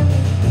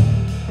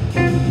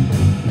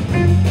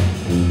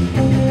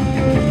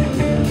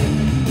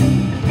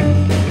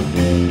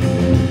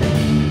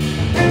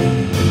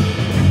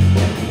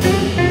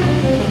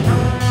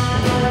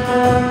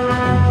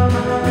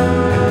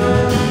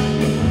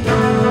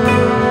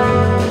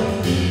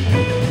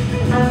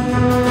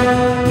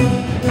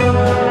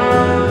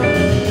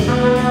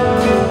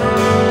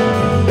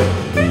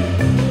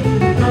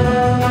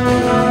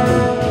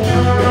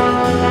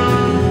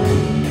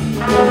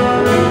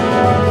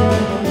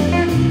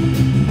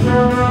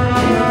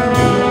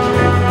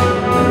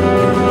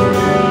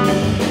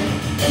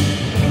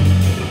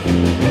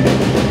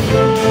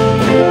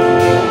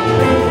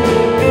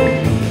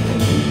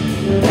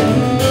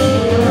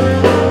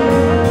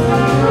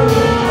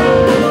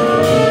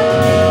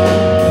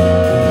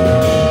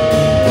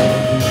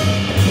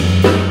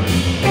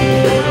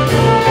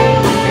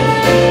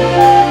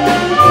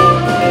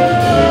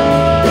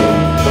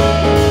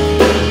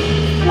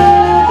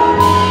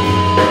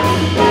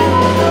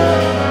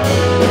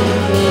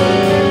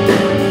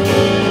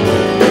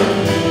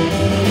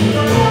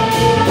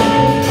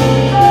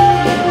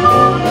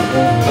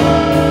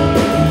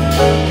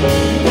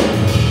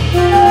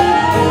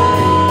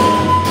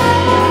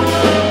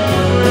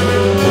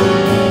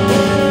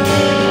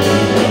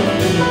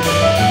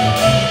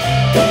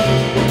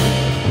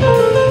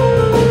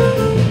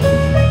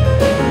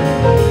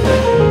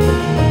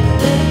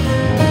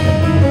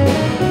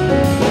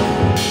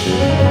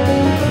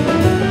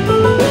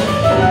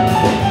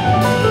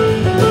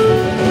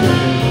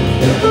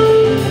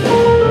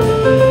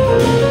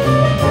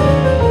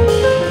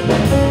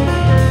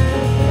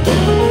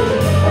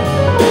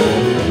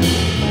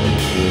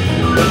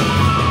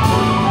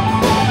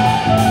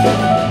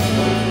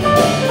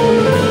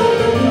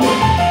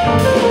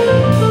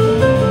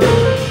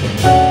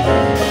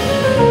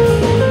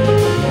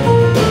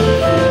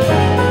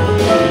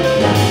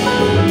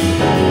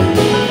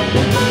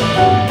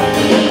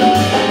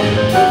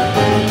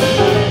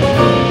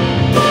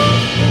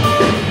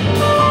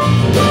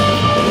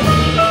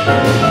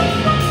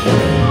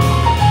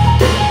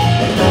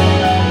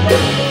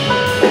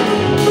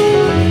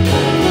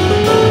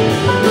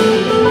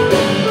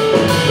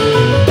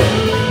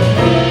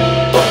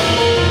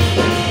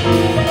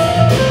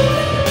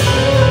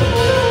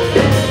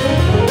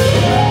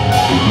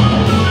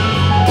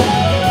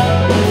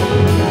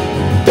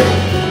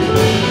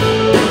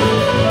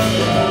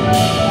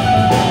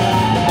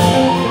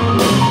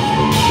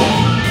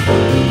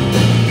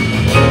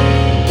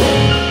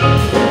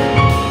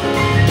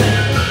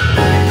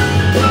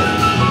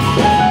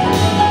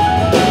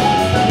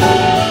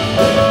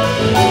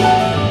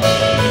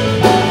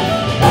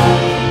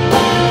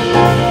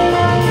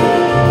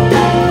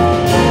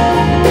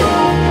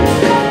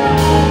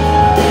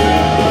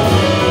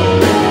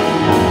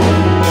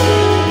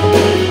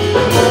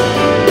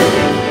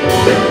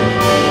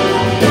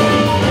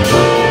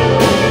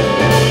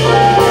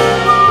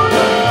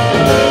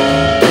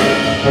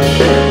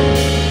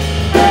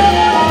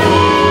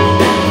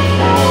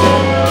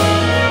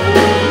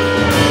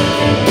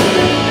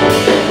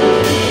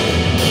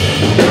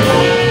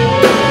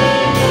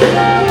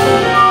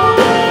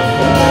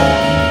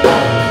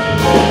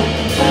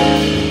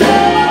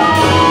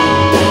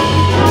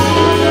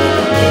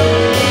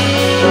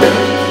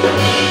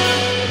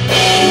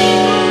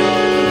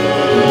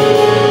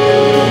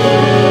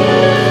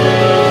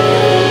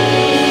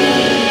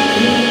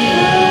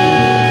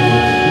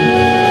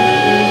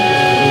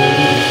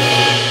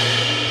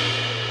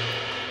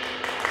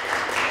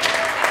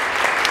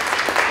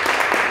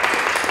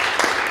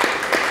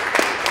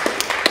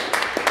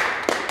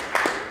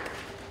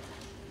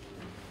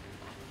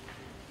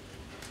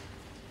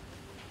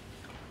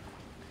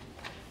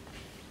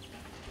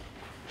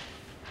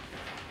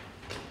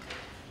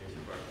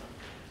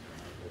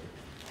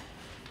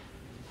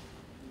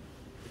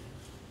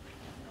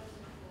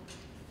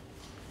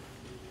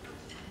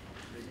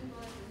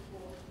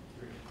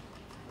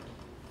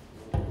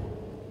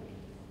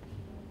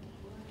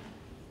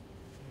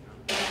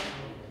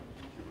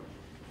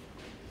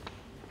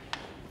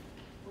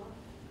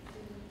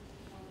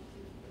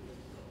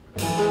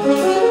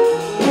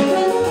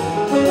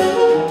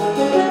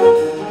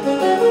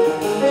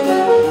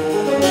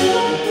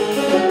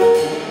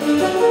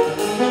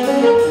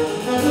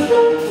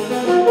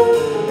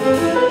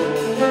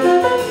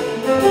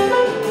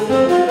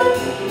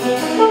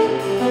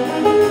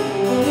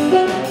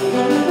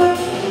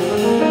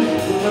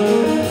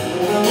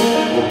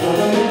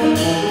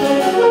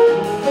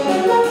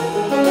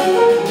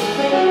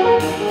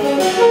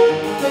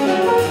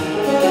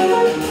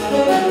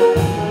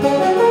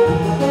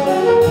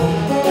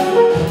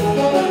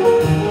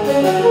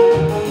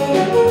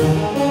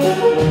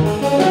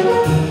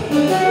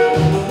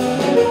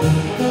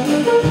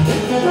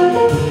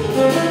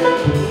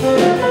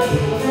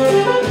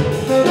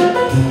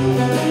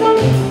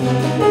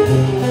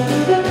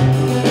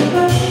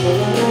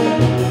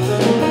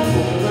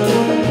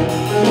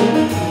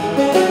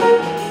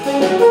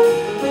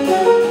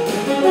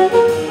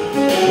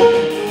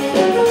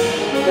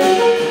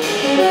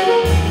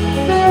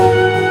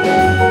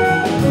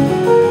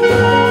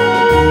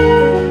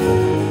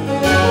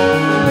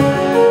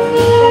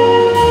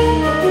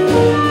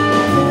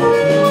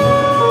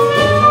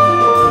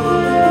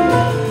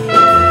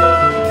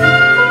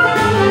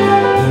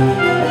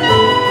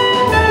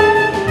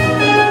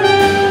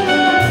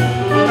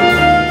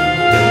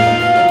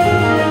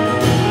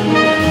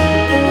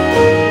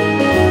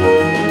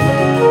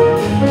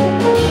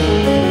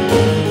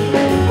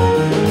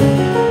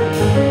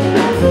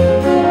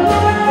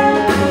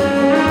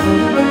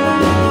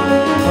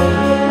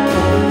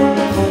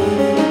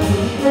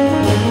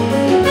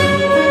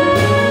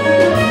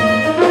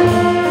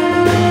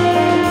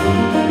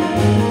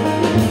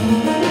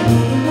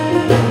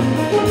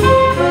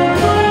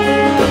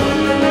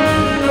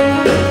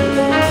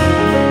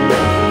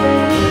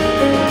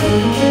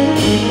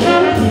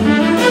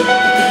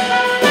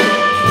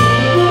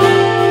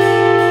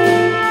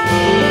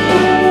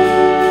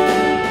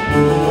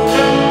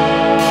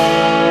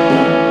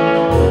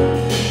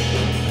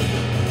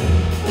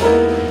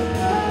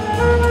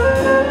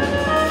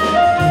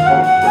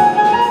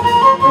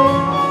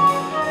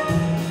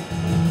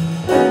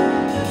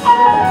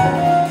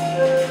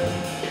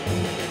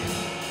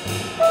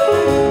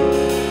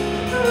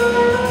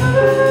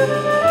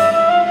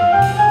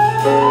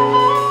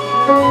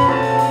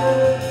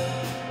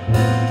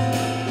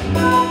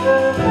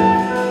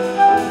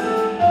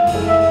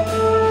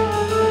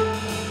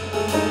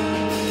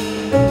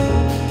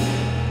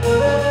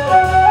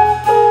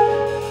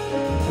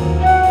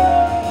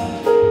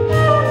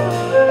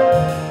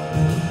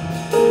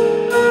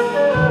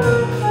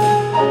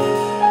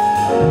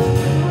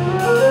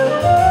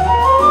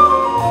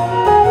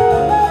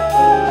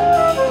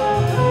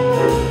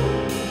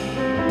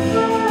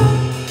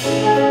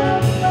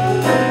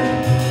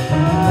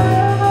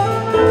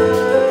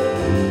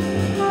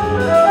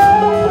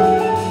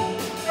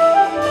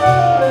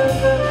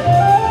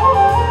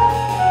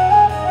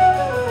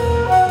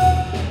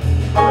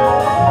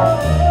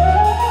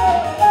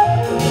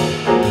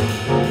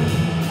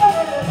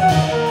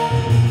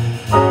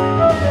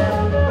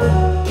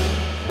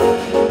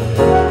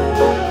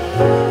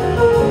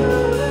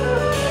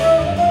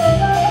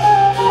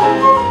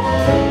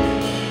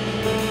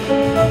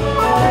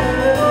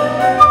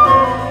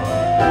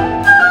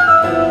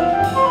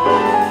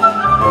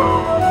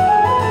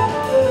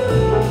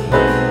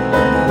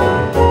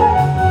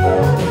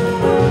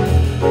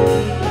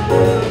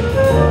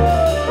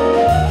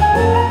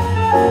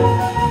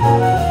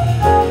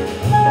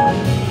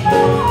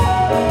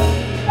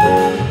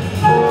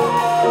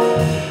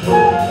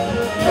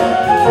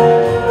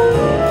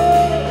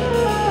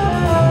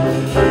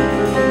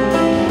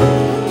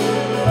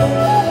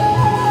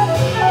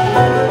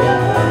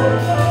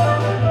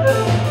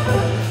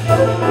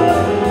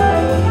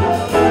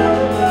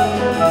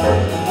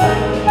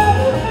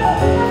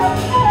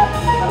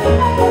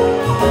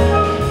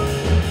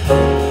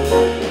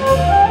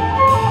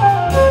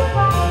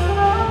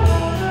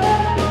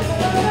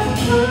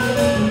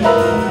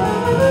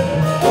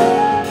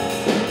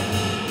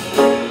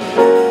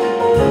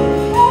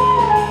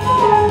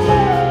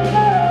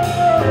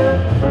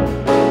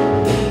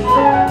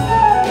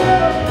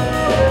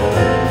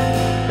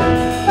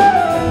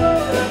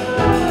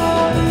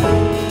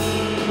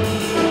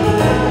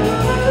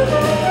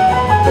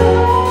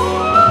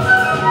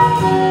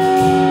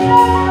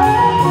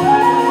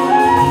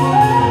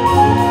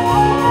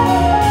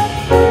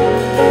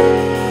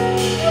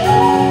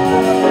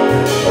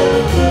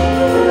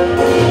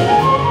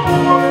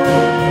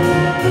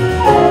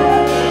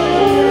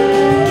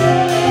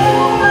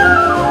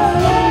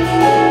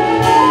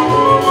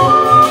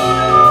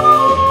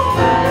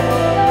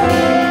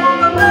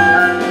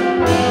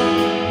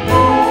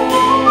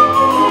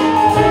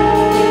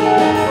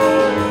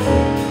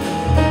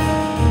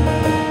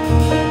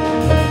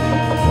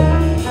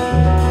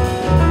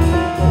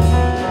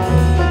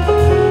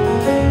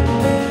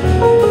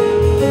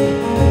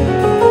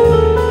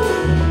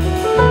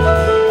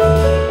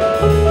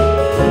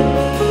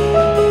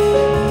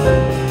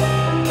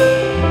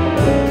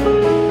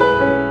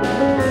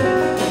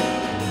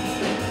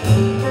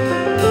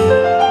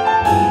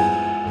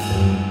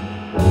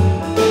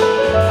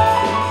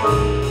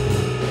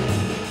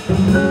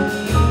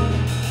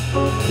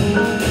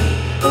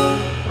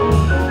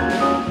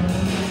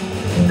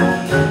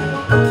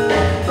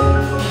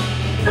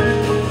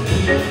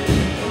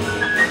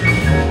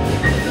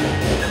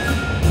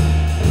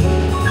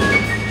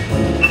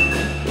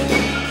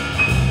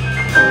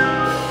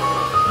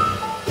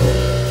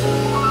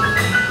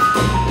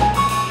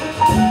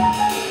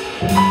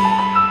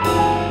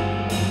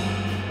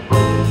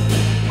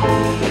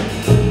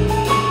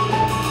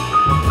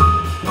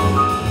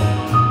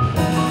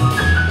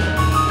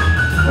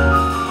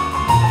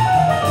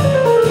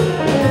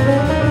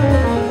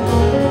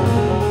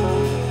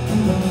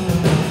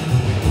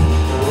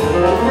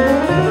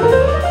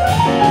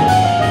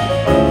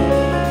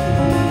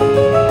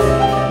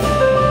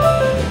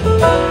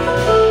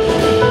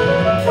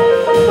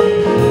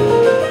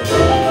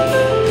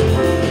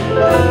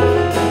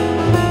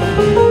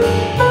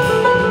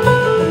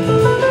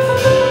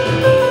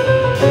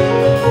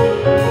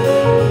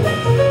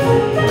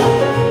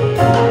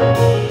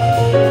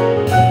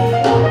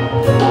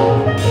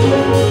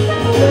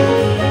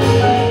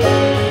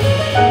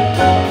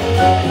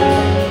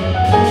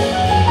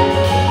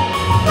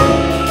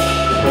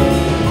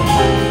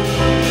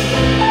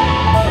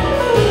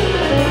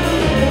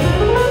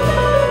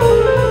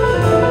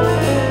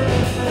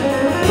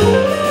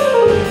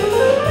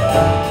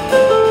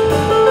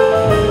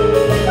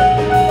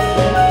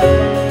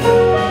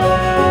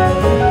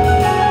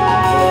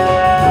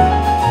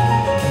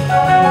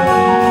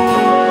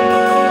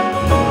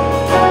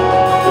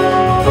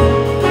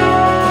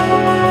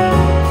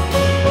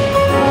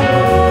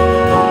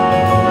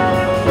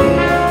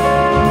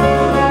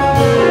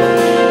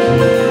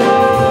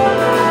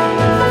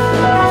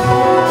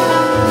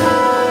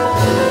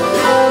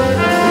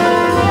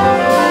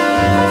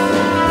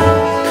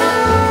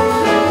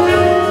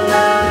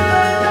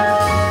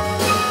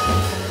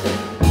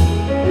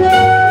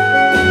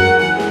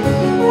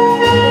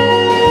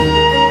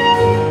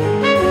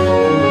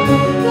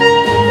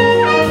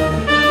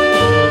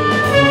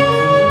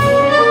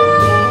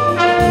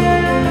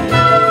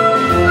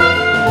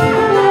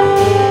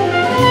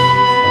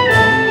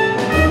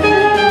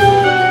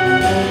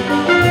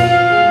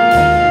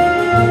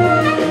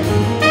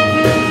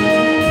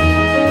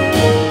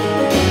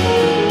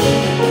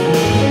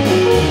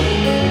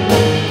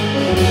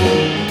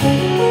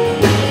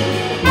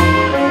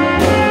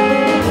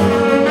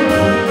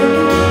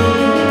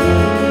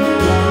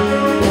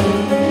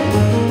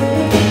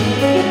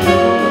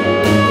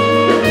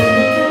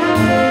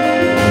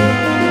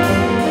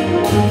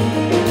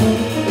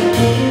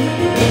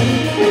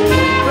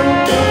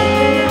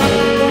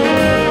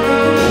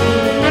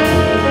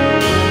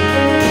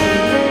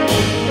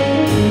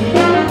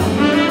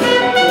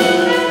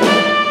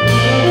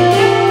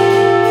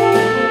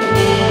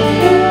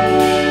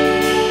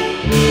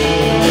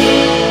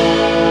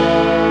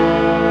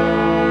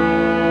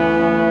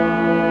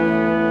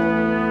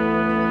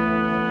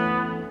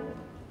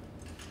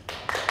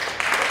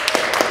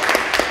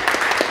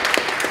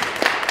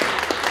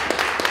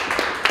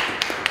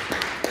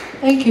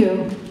 Thank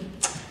you.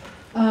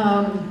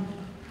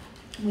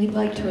 We'd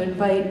like to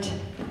invite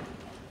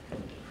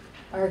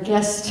our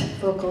guest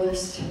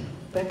vocalist,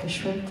 Rebecca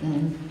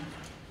Shrimpton.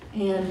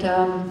 And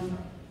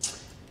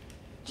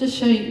just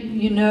so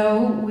you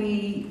know,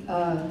 we,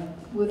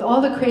 with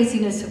all the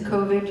craziness of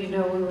COVID, you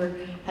know,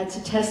 we had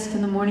to test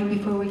in the morning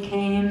before we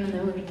came, and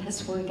then we would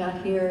test when we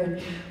got here,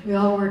 and we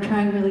all were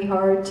trying really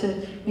hard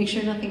to make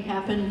sure nothing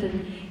happened.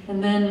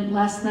 And then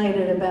last night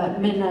at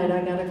about midnight,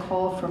 I got a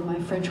call from my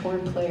French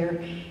horn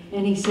player,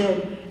 and he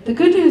said, "The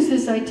good news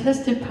is I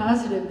tested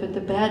positive, but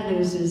the bad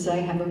news is I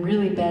have a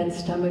really bad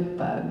stomach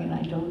bug, and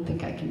I don't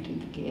think I can do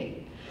the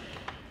gig."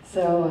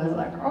 So I was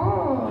like,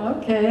 "Oh,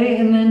 okay."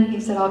 And then he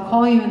said, "I'll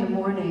call you in the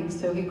morning."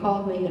 So he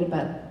called me at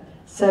about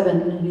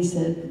 7, and he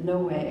said, "No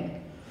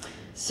way."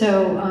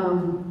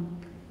 So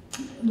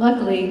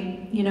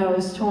luckily, you know, I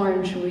was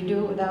torn. Should we do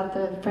it without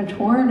the French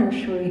horn, or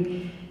should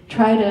we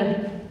try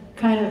to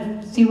kind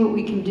of see what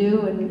we can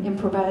do and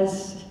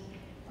improvise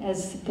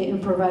as the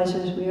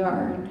improvisers we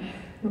are? And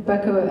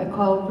Rebecca, I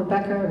called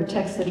Rebecca or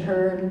texted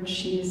her, and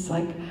she's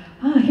like,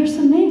 "Here's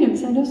some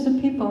names. I know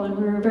some people." And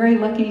we were very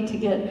lucky to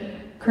get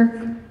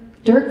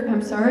Dirk,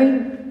 I'm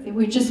sorry.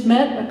 We just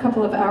met a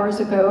couple of hours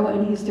ago,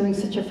 and he's doing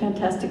such a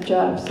fantastic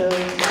job. So,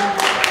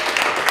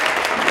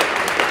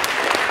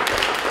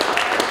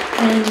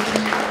 and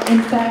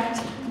in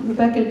fact,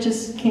 Rebecca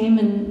just came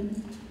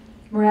and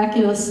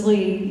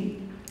miraculously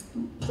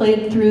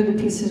played through the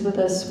pieces with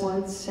us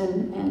once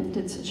and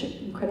did such an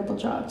incredible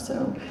job.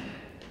 So,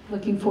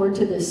 looking forward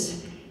to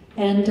this.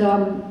 And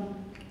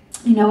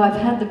you know, I've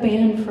had the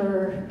band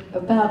for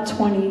about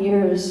 20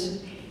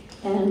 years,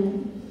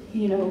 and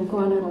you know,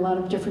 gone in a lot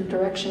of different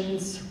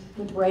directions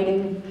with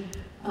writing,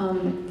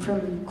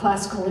 from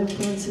classical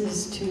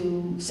influences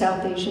to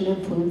South Asian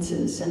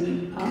influences.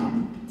 And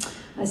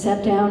I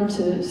sat down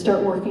to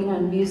start working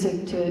on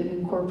music to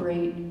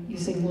incorporate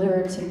using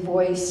lyrics and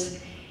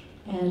voice,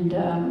 and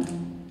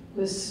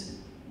was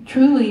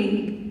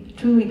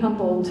truly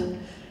humbled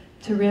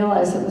to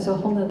realize it was a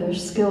whole other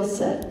skill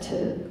set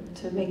to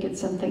make it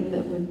something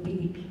that would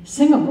be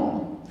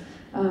singable,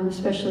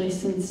 especially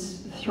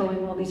since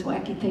throwing all these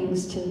wacky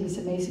things to these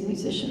amazing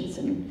musicians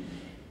and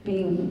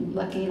being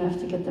lucky enough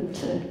to get them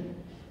to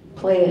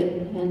play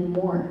it and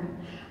more.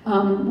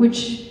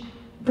 Which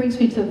brings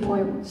me to the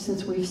point,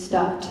 since we've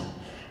stopped,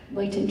 I'd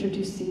like to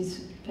introduce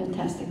these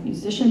fantastic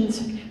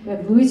musicians. We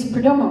have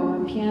Perdomo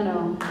on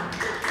piano.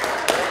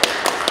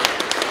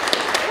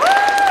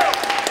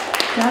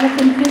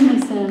 Jonathan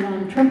Finlayson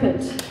on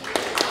trumpet.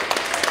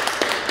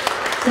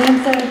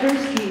 Sam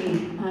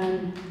Sadigursky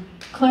on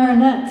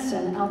clarinets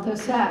and alto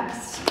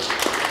sax.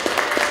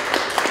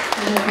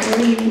 And I've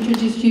already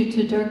introduced you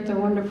to Dirk, the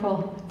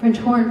wonderful French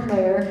horn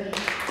player.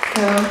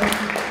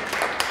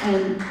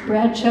 And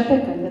Brad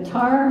Shepik on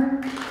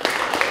guitar.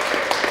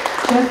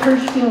 Jeff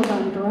Hirshfield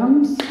on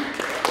drums.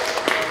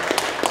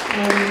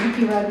 And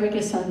Ricky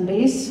Rodriguez on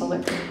bass,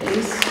 electric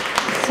bass,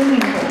 and singing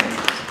bowls.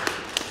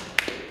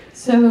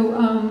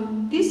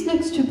 So these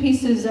next two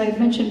pieces I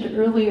mentioned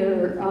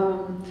earlier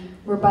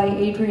were by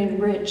Adrian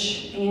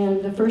Rich,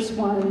 and the first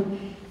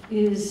one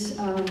is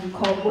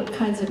called What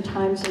Kinds of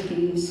Times Are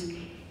These?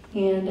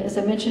 And as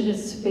I mentioned,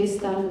 it's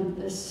based on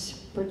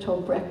this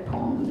Bertolt Brecht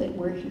poem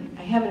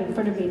I have it in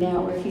front of me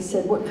now, where he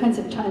said, what kinds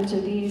of times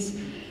are these?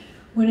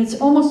 When it's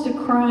almost a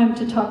crime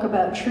to talk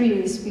about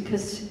trees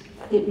because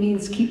it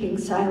means keeping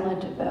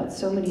silent about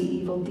so many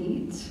evil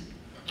deeds.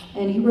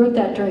 And he wrote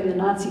that during the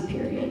Nazi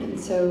period, and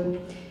so,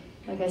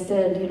 like I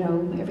said,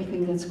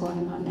 everything that's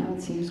going on now,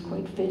 it seems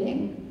quite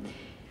fitting.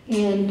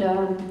 And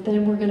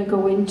then we're going to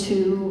go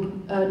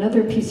into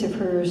another piece of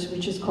hers,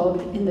 which is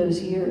called In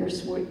Those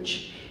Years,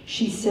 which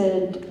she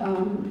said,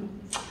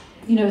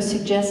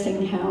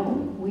 suggesting how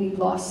we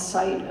lost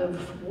sight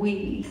of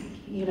we,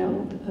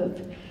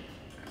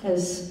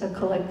 as a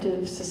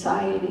collective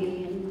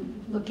society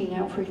and looking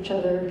out for each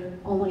other,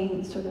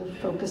 only sort of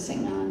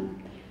focusing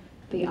on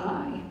the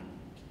I.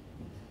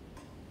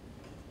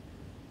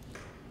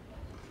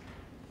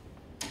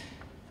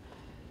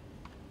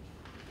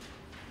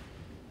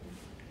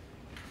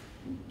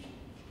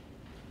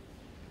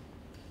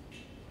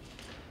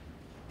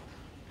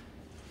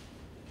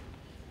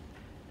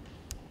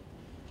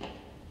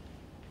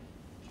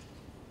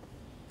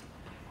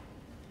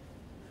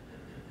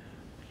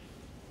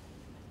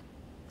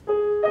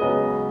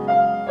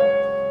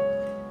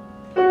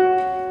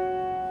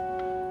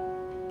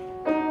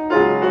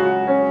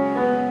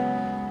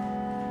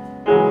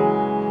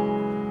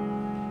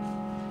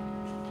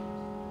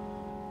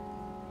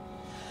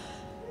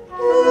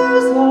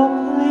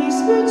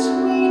 It's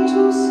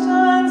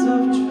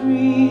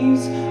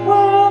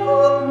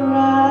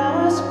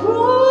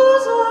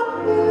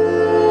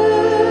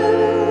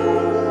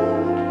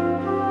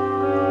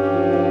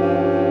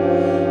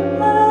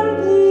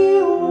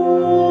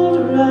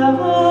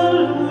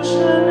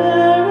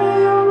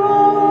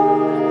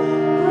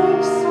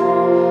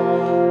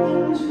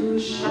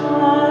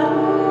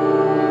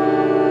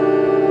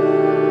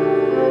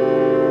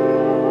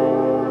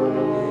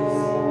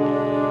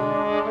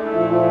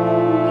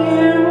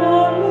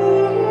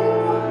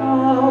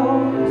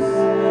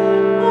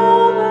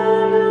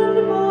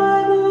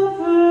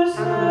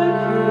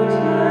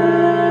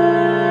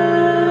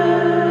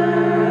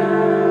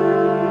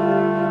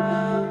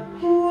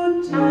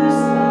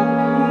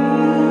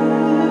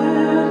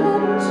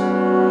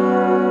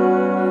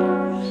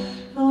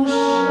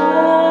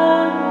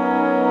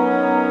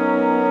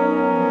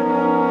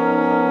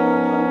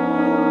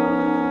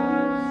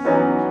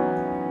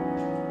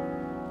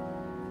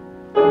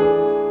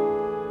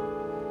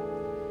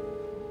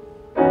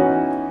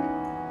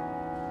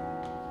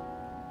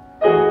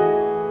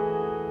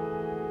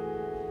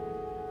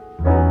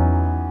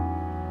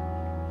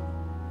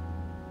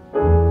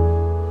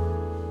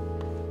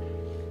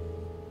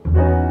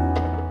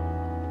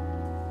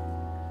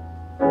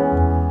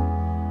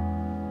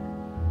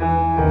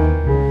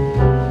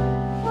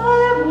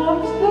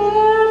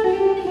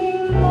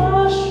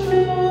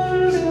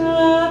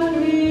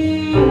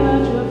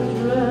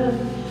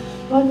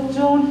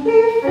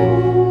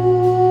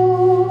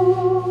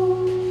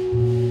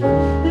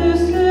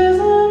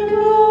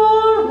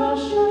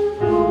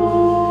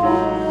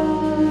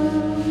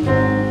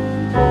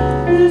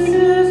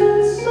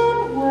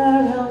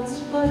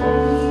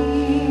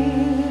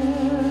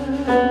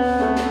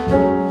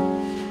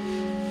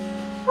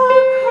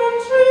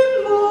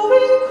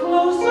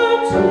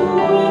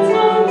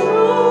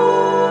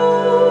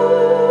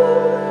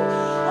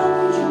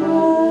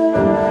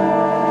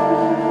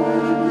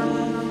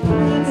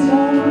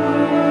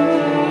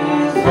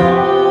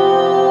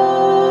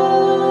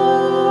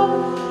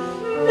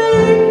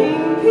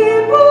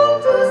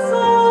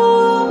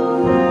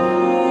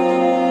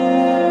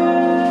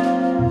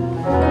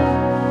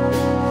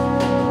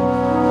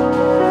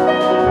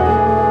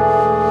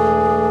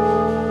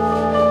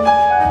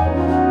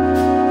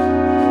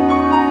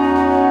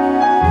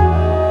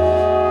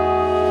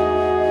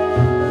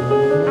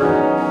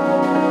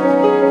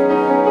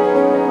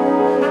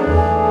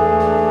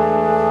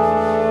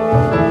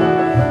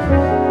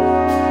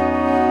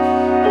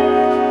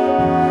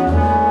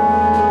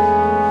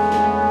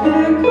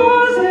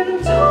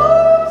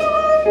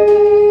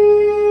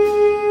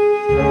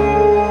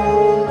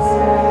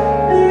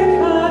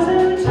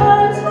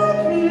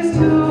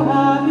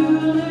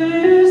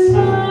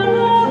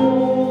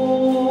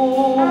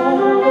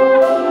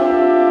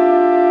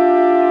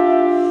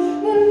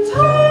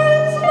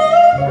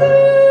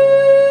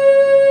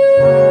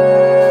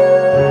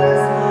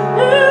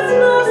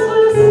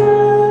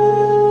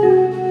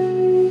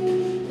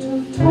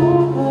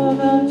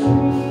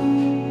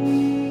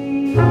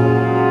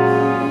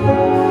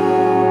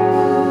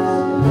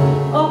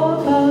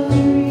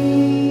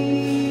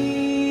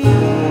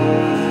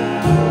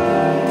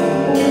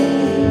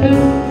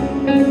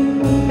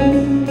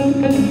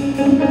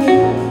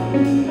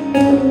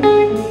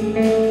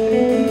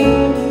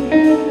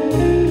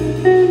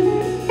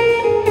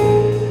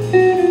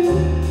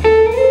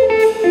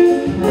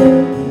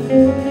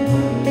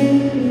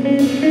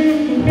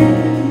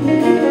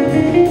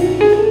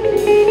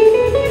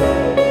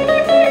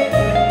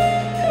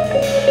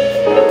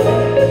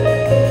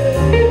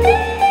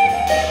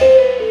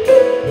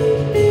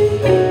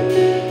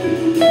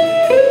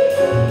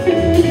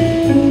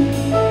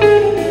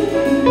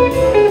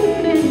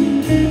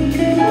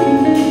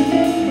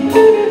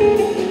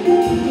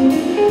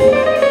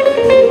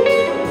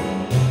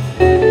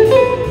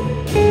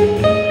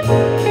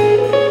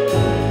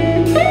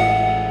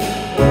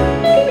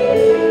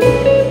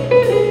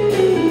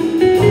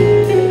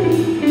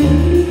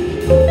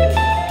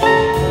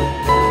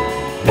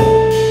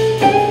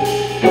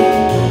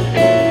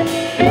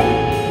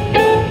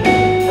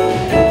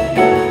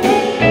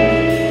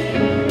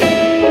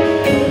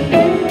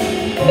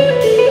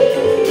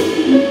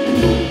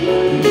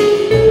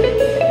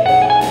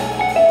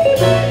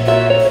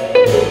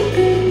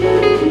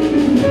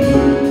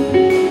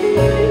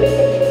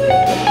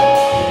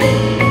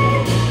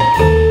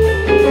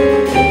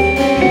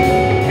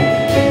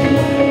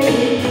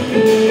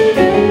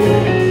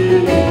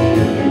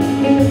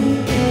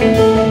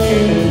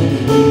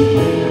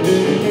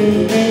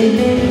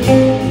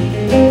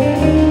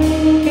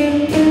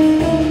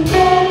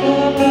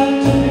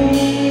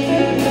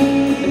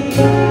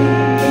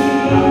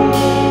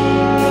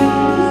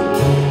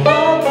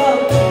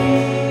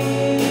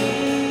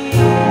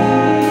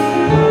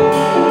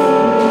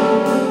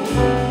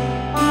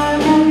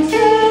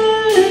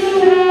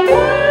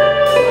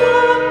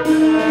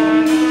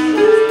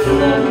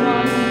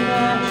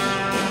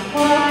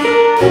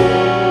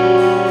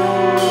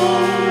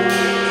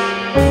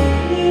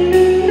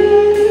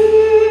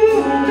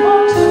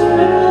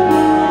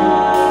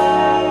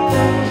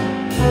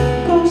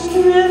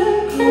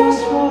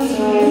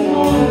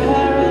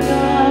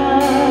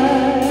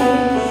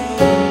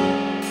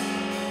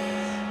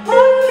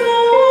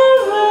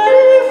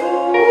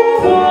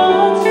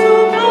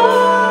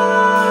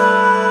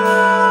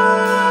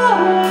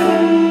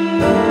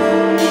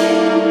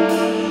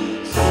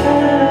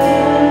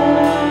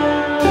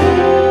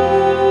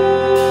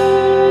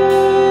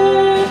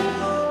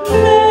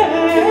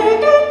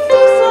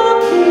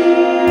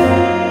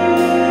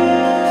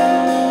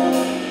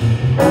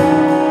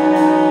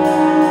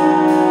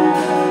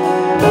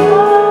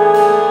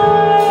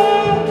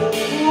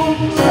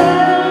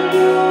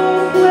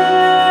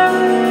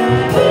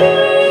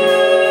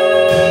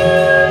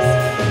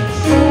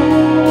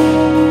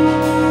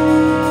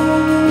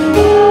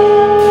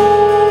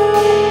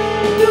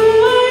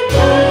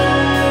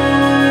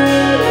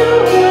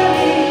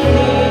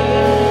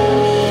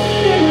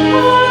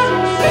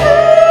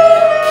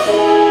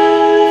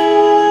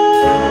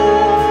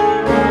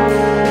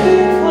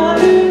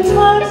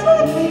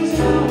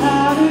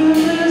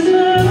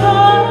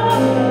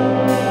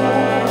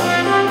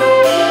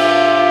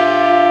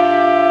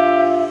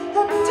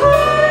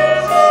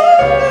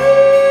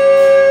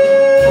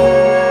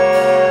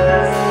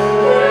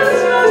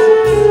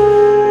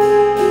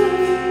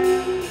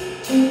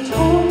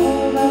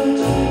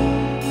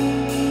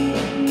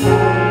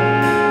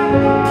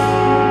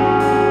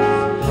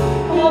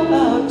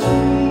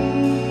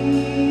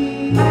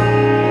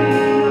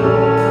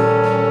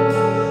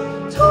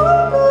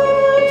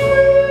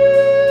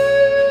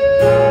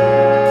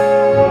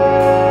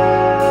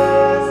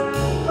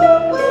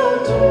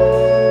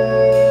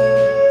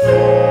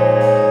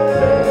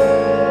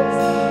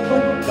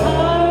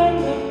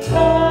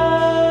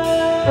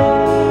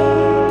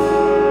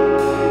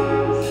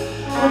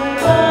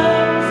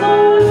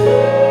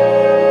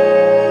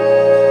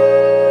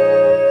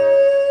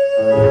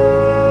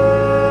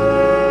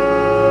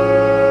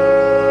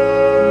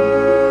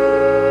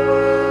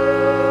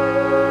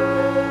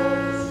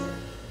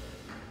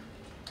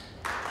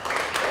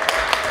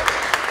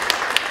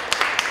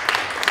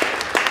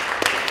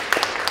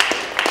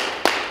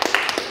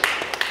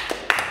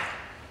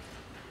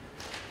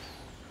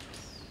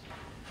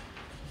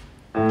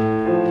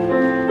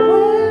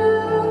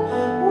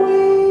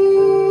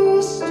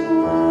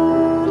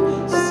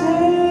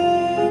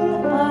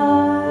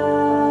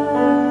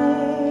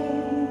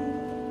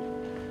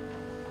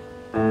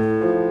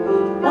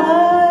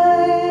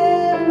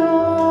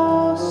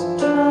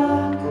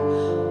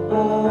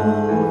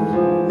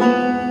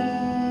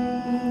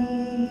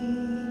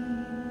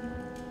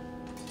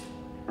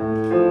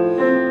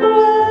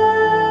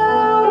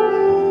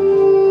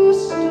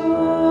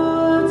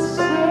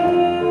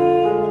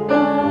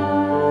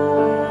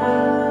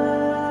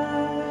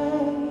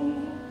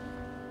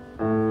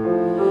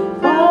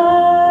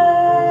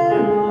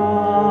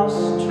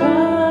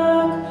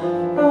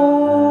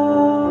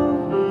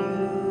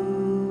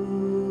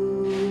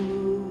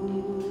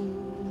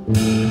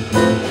We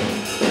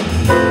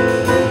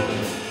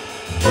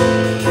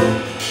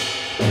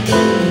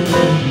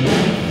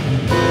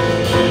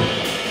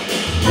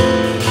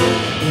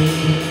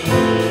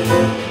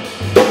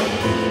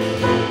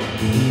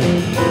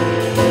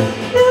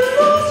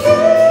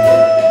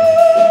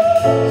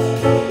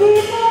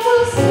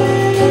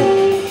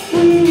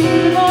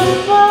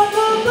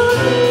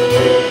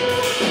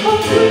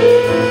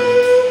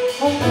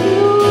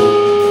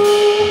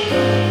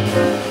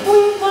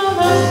found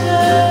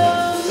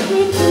ourselves, we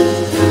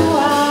choose to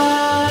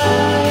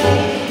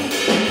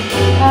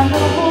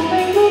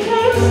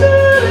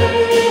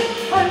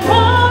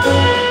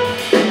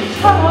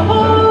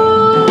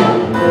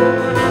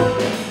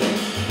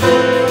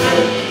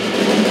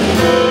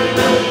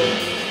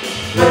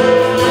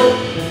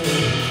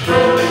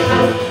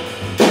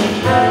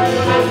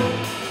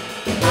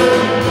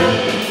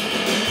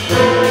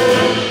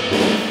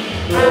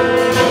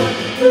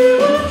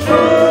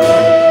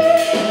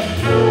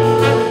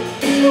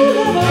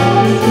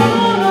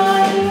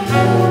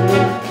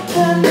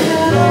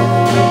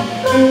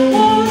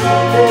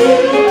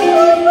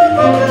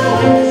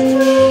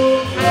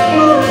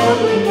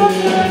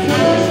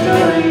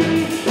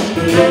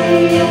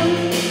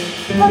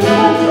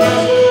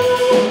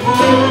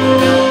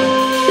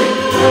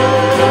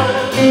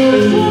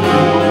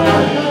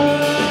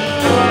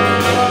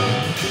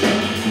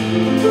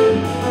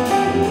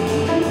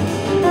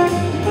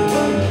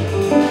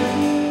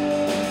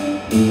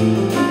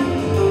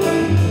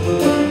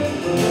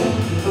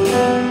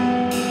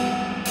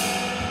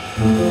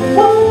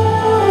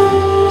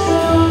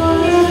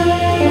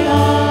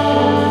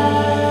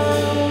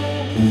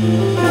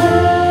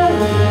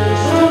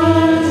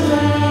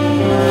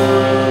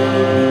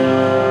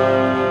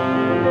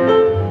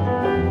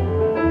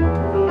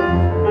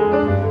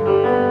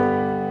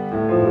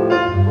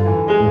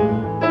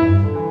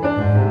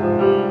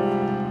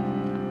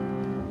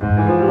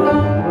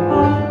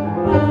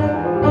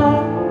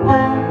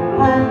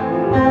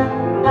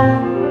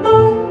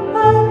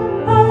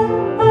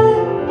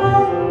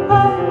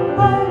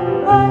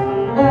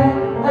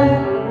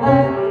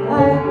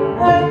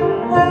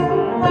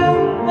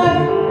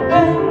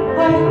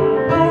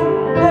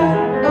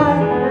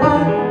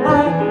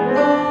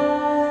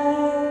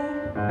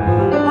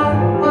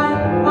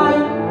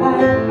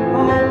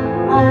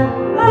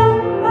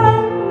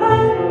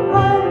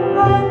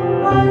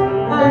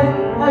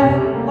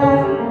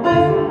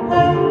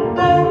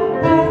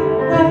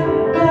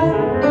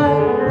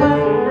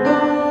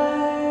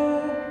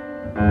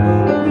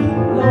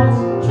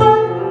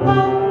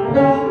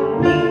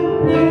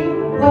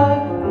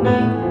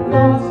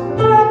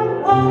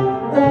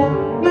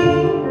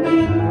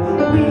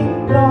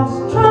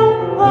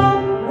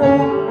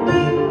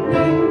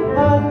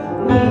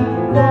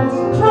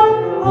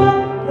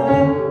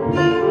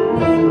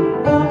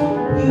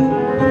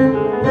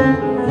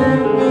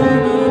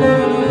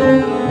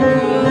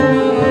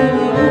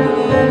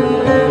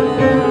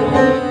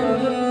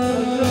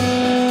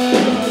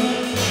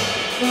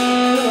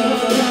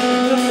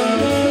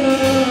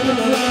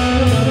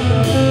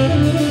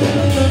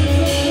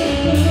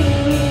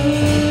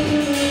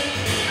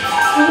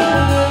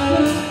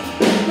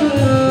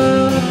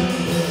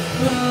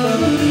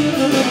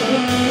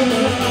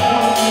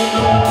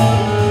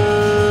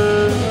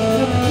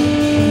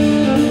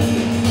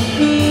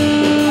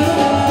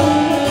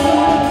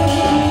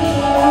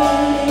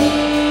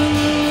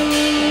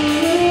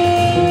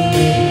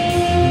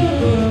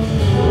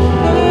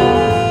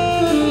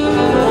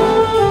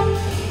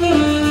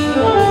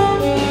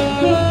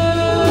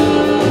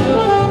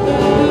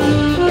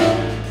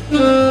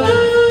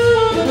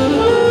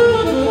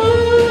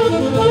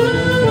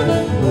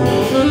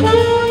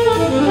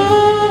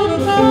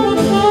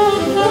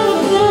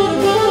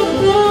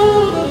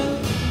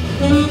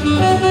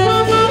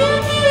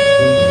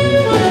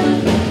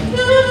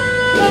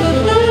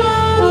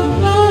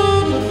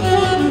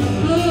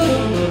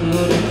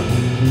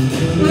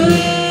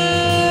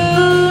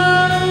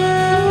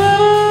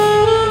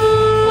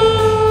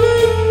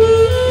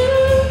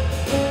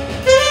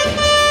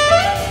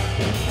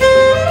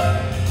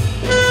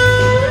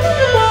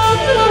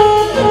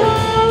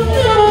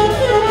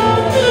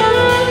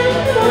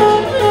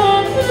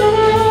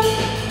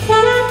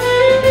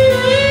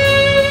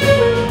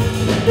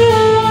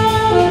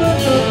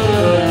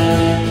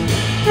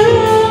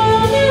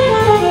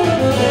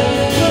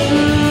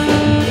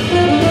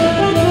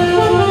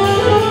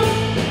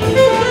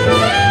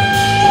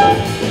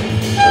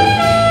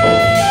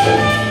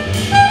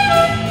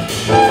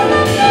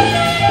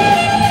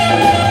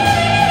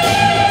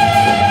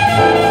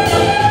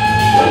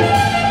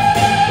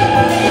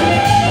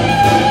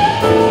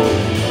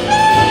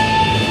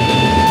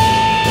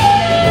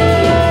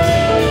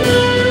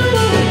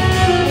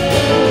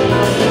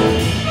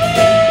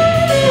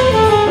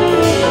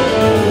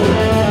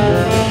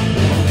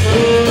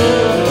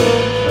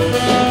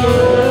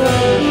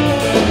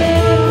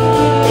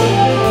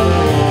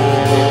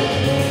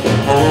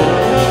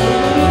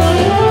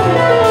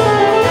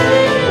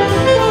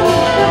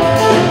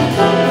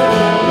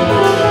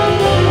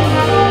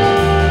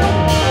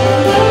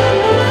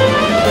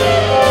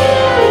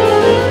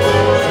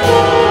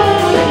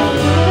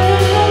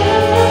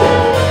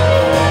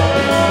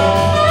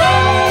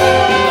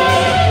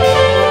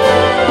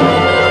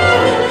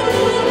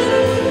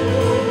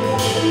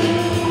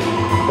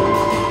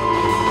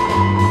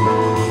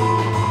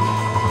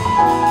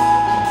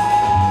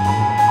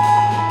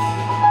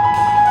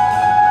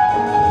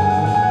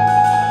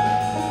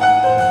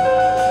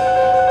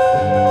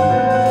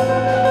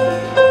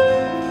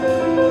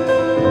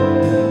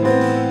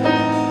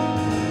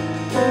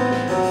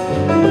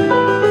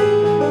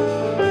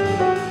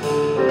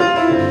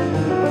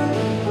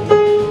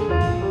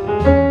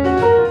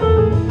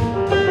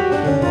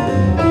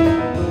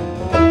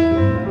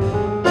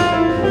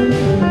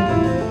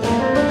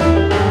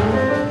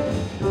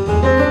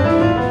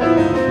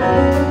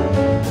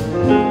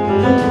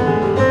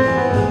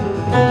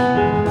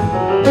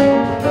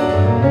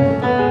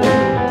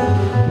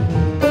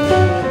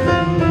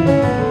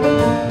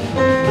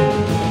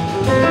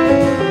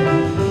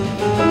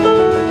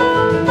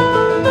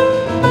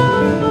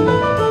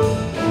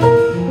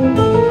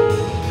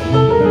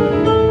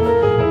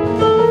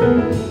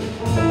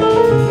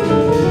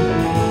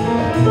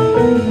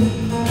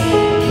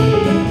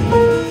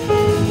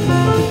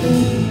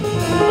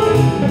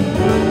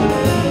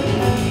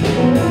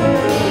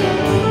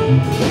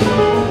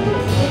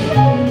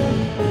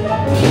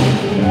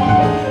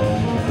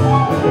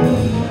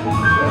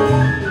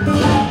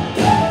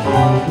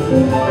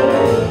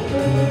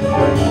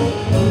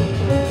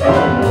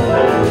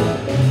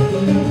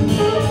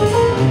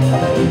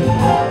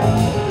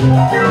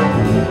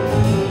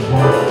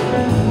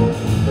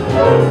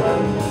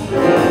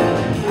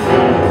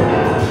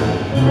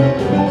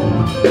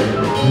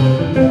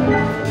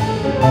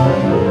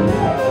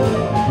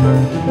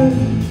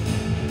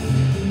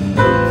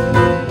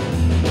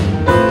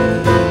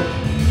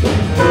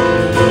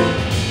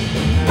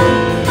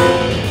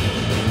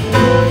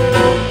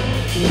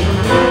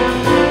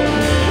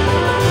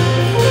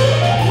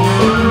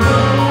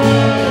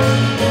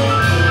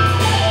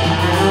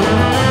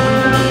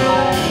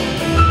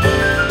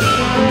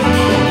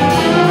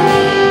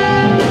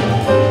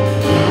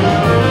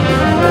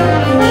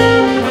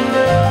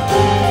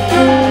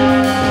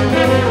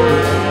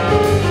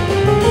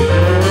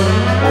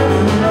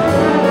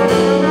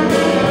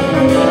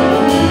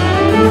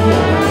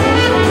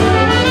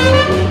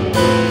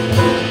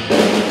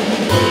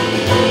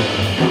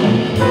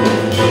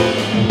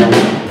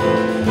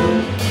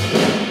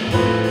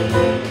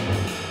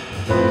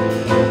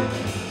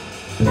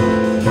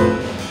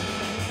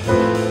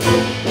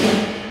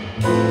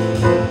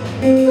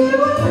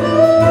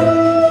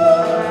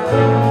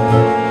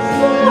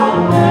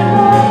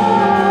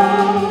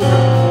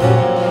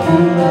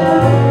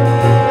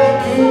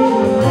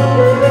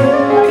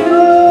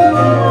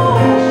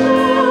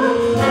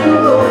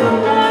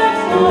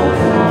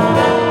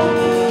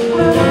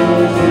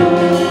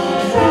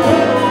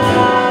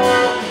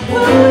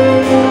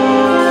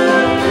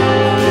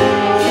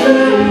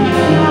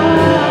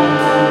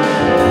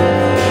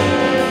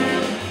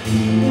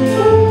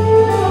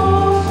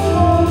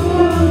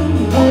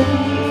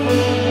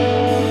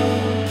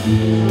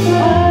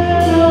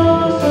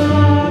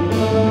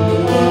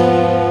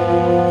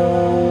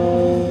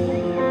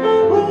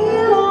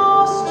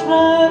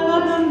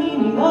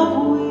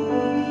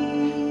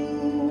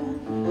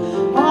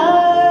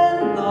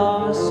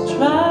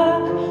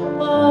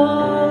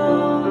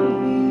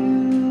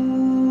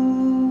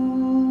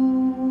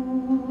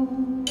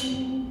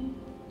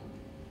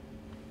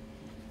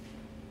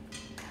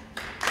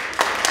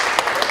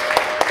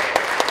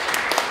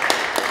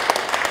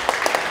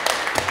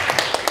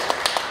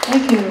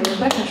Thank you,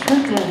 Rebecca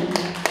Shrimpton.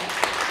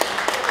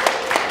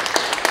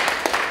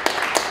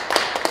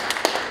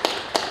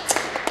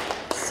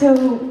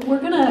 So we're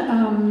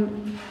gonna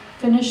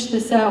finish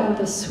this out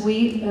with a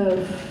suite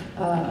of,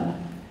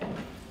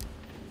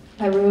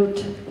 I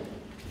wrote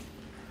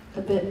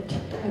a bit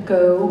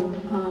ago.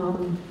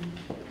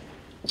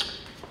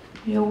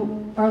 You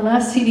know, our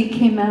last CD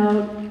came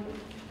out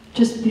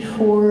just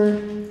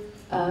before,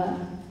 a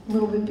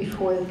little bit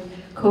before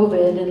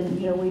COVID,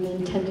 and you know, we'd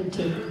intended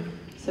to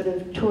sort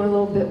of tour a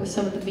little bit with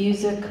some of the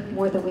music,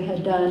 more than we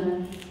had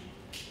done.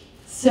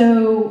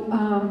 So,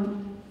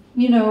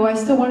 you know, I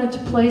still wanted to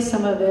play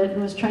some of it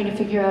and was trying to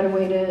figure out a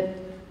way to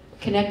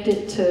connect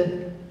it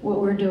to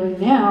what we're doing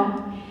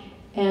now.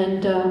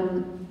 And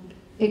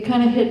it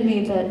kind of hit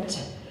me that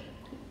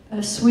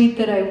a suite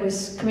that I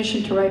was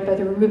commissioned to write by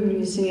the Rubin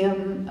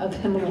Museum of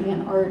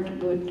Himalayan Art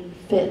would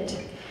fit.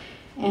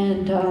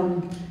 And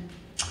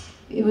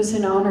it was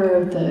in honor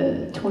of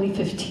the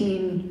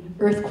 2015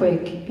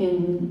 earthquake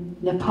in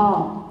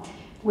Nepal,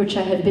 which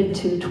I had been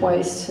to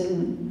twice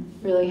and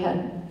really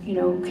had, you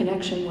know,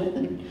 connection with,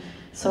 and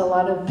saw a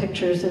lot of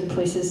pictures of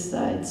places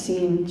that I'd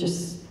seen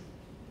just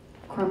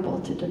crumble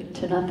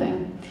to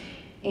nothing.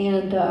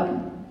 And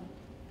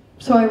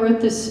so I wrote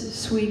this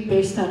suite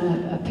based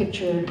on a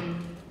picture,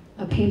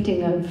 a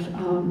painting of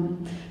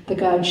the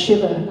god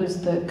Shiva, who's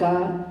the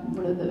god,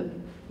 one of the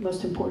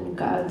most important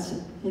gods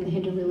in the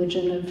Hindu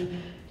religion of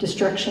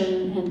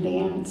destruction and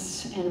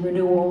dance and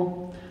renewal.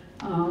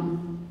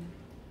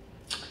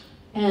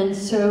 And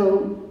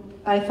so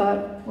I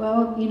thought,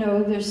 well, you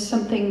know, there's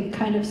something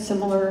kind of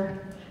similar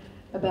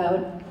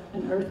about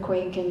an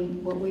earthquake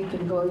and what we've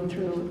been going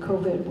through with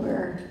COVID,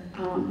 where,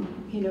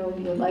 you know,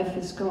 your life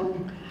is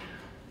going.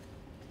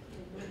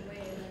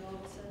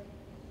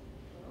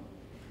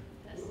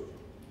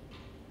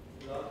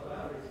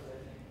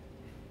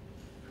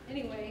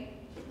 Anyway,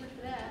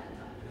 with that.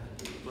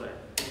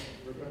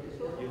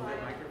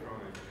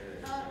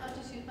 I'll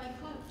just use my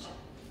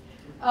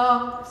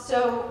flute.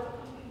 So,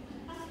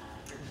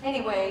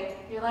 anyway,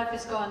 your life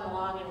is going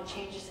along and it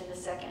changes in a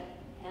second.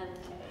 And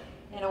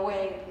in a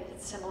way,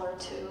 it's similar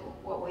to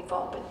what we've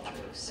all been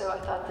through. So I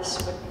thought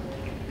this would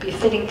be a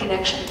fitting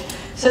connection.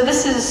 So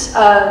this is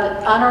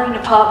honoring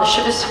Nepal, the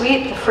Shiva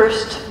Suite. The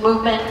first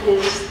movement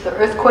is the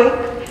earthquake.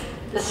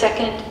 The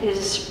second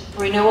is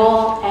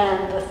renewal,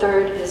 and the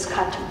third is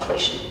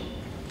contemplation.